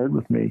he shared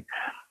with me.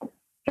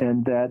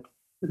 And that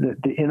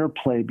the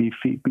interplay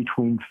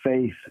between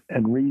faith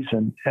and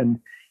reason. And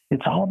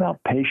it's all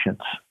about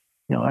patience.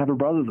 I have a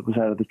brother that was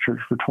out of the church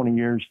for 20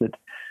 years that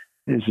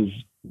is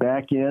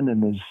back in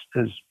and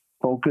is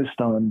focused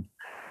on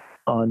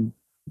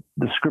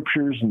the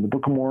scriptures and the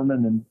Book of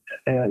Mormon.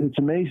 And it's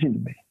amazing to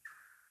me.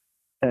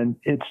 And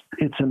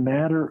it's a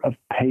matter of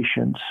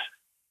patience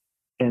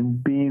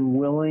and being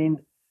willing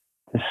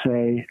to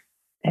say,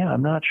 yeah,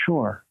 I'm not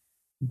sure,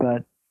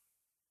 but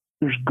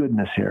there's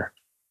goodness here.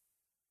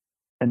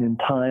 And in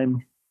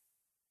time,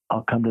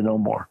 I'll come to know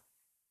more.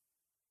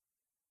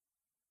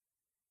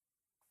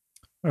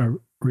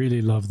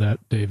 Really love that,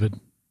 David.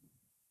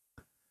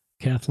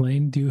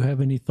 Kathleen, do you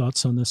have any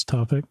thoughts on this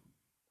topic?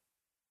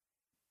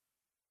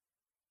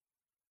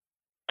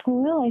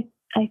 Well,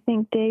 I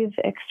think Dave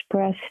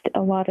expressed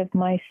a lot of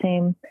my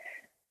same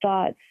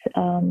thoughts.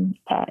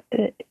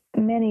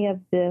 Many of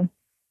the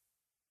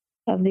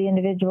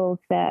individuals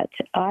that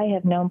I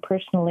have known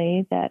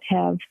personally that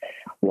have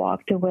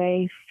walked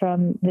away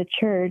from the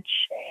church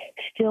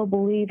still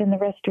believe in the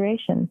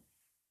restoration.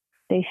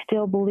 They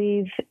still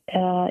believe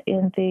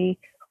in the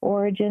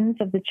origins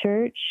of the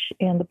church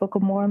and the Book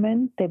of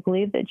Mormon. They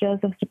believe that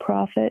Joseph's a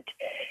prophet,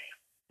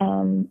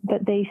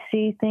 but they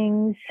see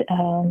things,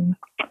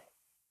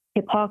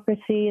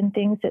 hypocrisy and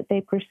things that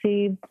they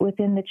perceive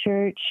within the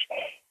church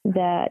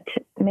that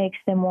makes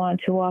them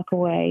want to walk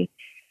away.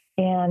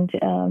 And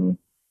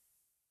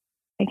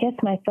I guess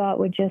my thought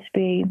would just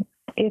be,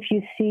 if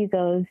you see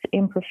those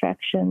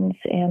imperfections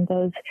and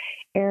those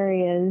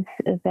areas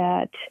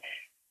that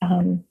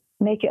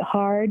make it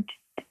hard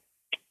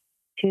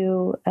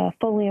to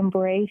fully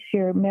embrace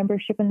your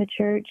membership in the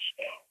church,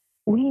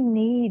 we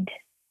need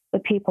the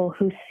people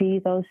who see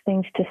those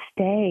things to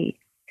stay.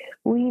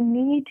 We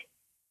need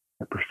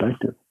their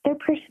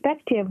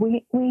perspective.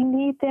 We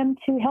need them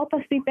to help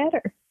us be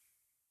better.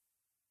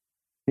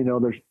 You know,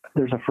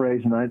 there's a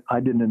phrase, and I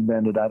didn't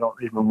invent it. I don't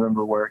even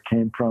remember where it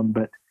came from,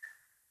 but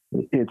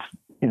it's,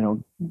 you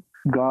know,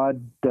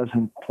 God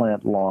doesn't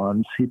plant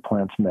lawns, he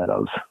plants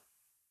meadows.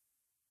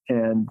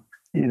 And,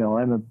 you know,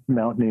 I'm a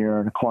mountaineer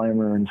and a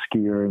climber and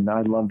skier, and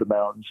I love the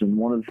mountains. And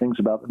one of the things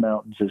about the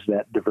mountains is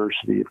that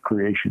diversity of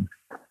creation.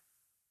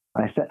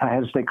 I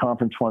had a stake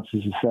conference once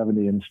as a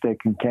 70 in a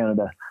stake in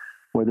Canada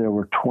where there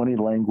were 20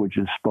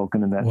 languages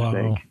spoken in that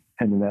stake.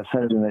 And in that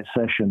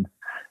session,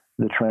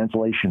 the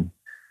translation.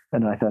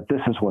 And I thought,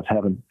 this is what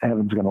heaven's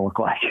going to look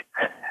like.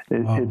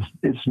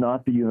 It's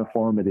not the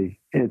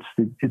uniformity. It's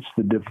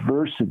the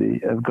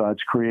diversity of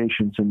God's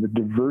creations and the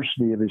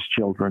diversity of his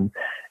children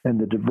and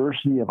the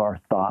diversity of our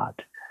thought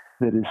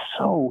that is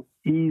so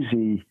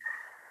easy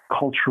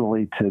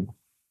culturally to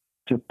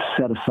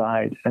set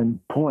aside. And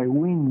boy,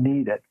 we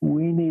need it.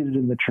 We need it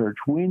in the church.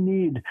 We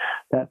need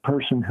that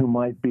person who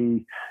might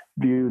be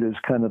viewed as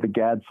kind of the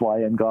gadfly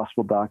in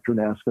gospel doctrine,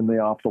 asking the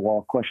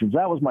off-the-wall questions.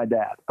 That was my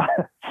dad,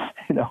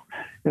 you know,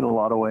 in a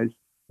lot of ways.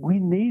 We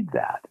need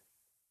that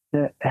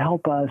to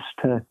help us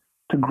to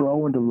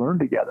grow and to learn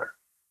together.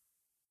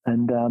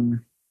 And,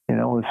 you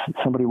know, as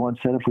somebody once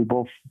said, if we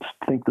both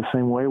think the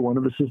same way, one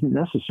of us isn't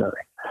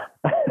necessary.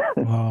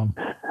 Wow.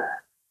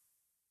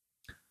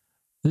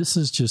 This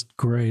is just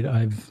great.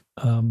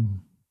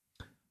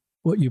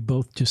 What you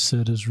both just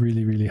said is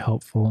really, really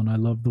helpful. And I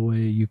love the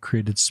way you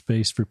created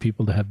space for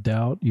people to have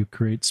doubt. You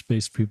create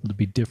space for people to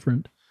be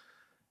different.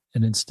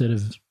 And instead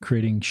of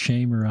creating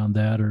shame around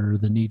that or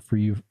the need for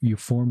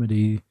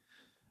uniformity,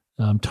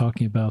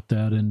 talking about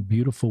that in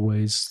beautiful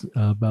ways,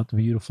 about the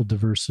beautiful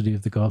diversity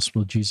of the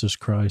gospel of Jesus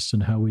Christ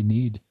and how we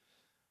need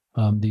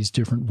these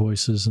different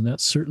voices. And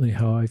that's certainly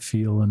how I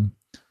feel. And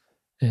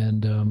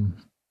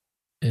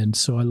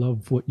so I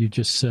love what you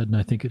just said, and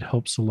I think it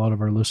helps a lot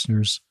of our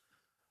listeners.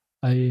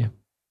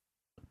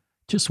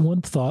 Just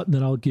one thought, and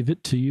then I'll give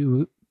it to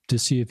you to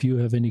see if you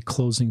have any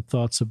closing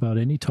thoughts about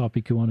any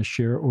topic you want to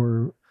share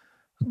or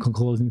a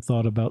closing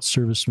thought about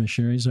service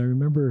missionaries. I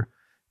remember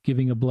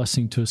giving a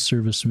blessing to a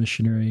service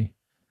missionary,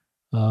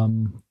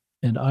 and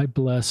I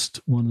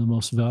blessed one of the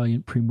most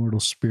valiant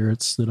premortal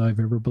spirits that I've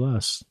ever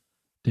blessed,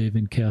 Dave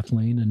and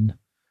Kathleen.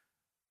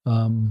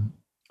 And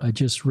I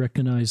just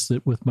recognized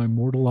that with my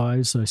mortal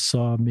eyes, I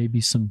saw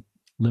maybe some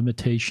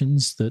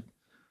limitations that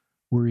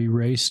were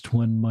erased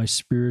when my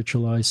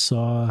spiritual eyes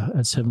saw,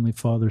 as Heavenly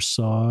Father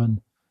saw,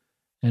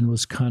 and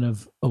was kind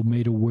of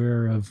made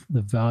aware of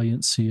the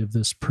valiancy of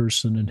this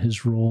person and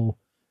his role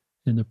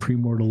in the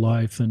premortal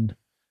life. And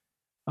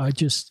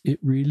it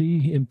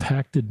really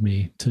impacted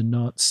me to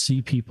not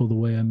see people the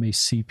way I may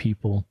see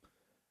people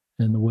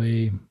and the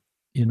way,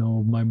 you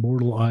know, my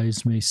mortal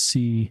eyes may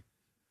see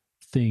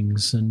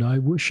things. And I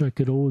wish I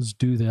could always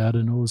do that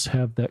and always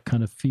have that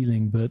kind of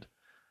feeling. But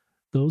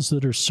those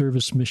that are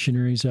service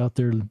missionaries out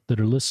there that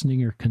are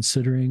listening or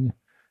considering,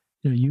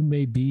 you know, you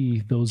may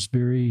be those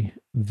very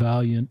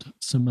valiant,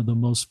 some of the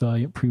most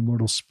valiant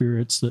premortal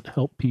spirits that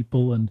help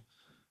people and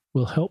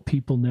will help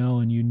people now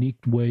in unique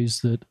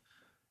ways that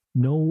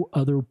no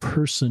other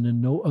person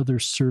and no other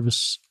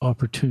service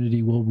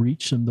opportunity will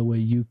reach them the way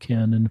you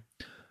can. And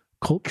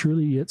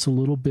culturally, it's a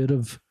little bit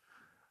of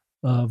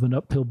an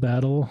uphill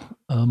battle.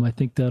 I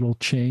think that'll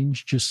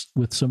change just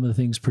with some of the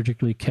things,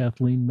 particularly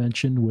Kathleen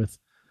mentioned, with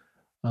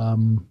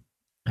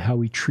how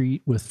we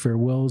treat with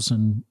farewells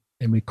and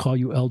we call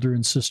you elder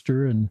and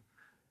sister, and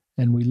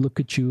we look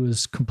at you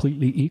as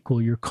completely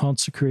equal. You're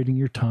consecrating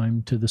your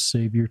time to the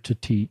Savior to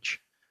teach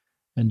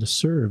and to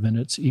serve, and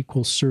it's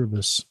equal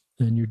service,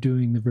 and you're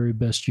doing the very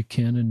best you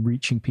can in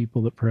reaching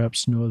people that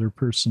perhaps no other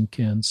person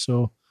can.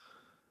 So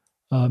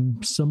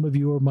some of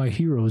you are my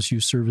heroes,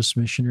 you service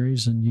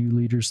missionaries and you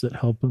leaders that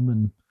help them,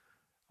 and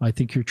I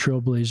think you're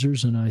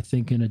trailblazers, and I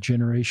think in a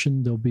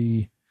generation there'll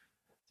be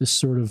this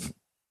sort of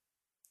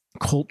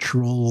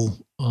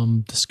cultural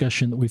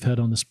discussion that we've had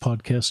on this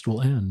podcast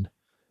will end,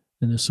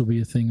 and this will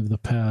be a thing of the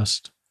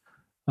past.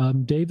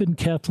 David and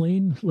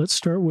Kathleen, let's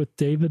start with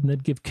David and then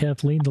give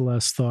Kathleen the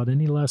last thought.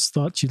 Any last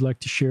thoughts you'd like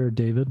to share,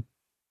 David?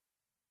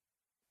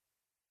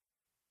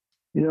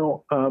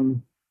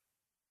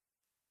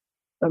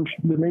 I'm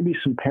sure there may be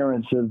some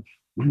parents of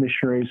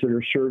missionaries that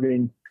are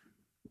serving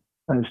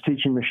as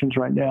teaching missions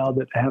right now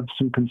that have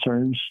some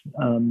concerns.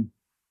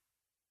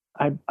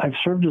 I've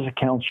served as a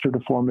counselor to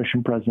 4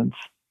 mission presidents,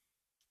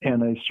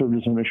 and I served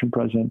as a mission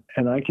president,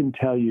 and I can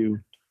tell you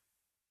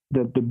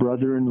that the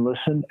brethren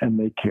listen and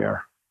they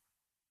care.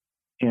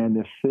 And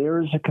if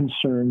there is a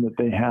concern that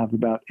they have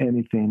about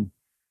anything,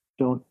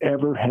 don't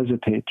ever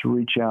hesitate to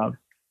reach out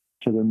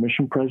to their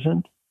mission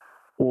president,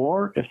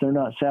 or if they're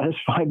not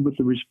satisfied with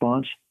the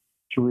response,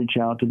 to reach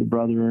out to the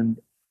brethren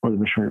or the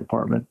missionary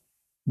department.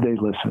 They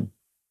listen.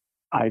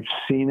 I've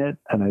seen it,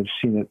 and I've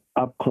seen it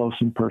up close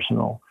and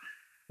personal.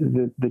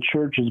 The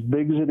church, as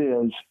big as it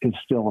is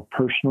still a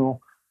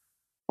personal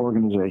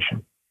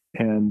organization.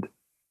 And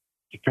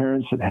the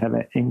parents that have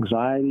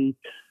anxiety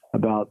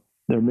about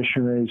their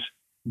missionaries,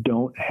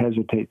 don't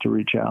hesitate to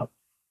reach out.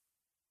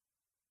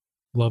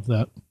 Love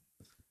that.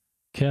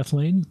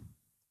 Kathleen?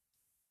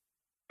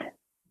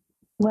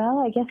 Well,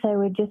 I guess I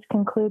would just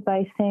conclude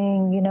by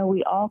saying,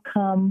 we all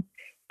come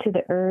to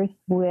the earth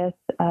with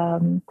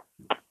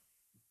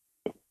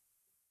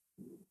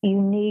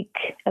unique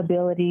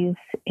abilities,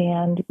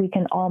 and we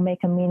can all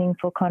make a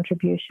meaningful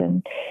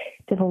contribution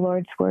to the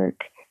Lord's work.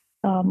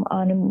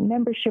 On a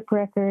membership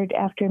record,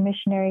 after a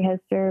missionary has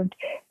served,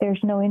 there's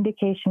no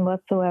indication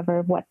whatsoever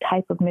of what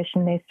type of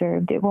mission they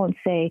served. It won't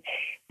say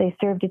they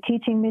served a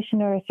teaching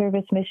mission or a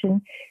service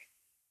mission.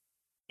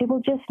 It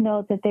will just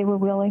note that they were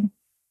willing.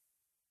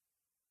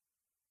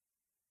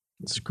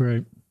 That's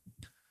great.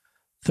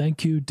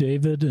 Thank you,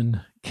 David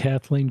and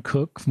Kathleen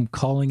Cook, from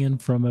calling in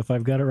from, if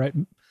I've got it right,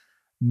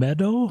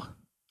 Meadow,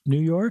 New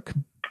York?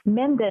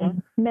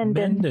 Menden.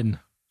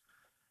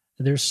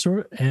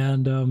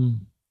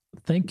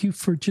 Thank you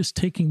for just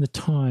taking the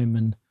time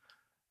and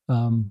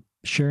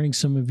sharing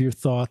some of your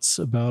thoughts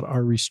about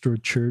our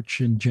Restored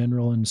Church in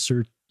general and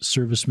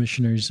service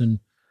missionaries in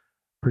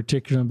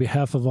particular. On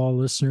behalf of all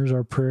listeners,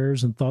 our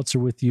prayers and thoughts are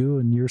with you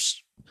and your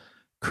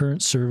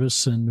current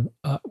service. And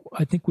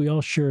I think we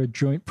all share a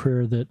joint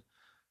prayer that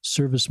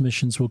service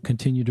missions will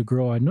continue to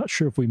grow. I'm not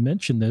sure if we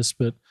mentioned this,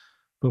 but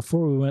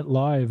before we went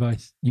live,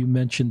 you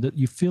mentioned that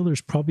you feel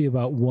there's probably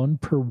about 1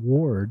 per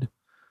ward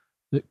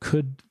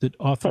that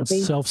often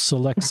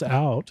self-selects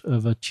out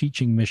of a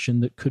teaching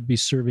mission that could be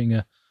serving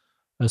a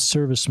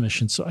service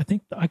mission. So I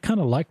think I kind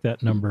of like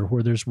that number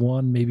where there's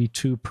 1, maybe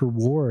 2 per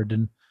ward,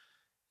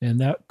 and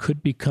that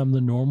could become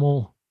the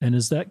normal. And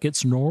as that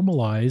gets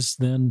normalized,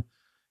 then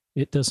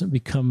it doesn't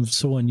become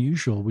so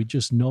unusual. We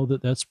just know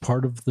that that's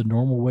part of the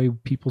normal way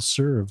people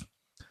serve.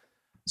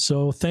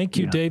 So thank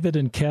you, David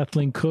and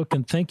Kathleen Cook,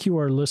 and thank you,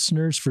 our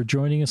listeners, for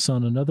joining us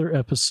on another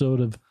episode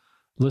of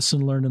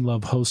Listen, Learn, and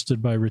Love,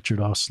 hosted by Richard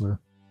Ostler.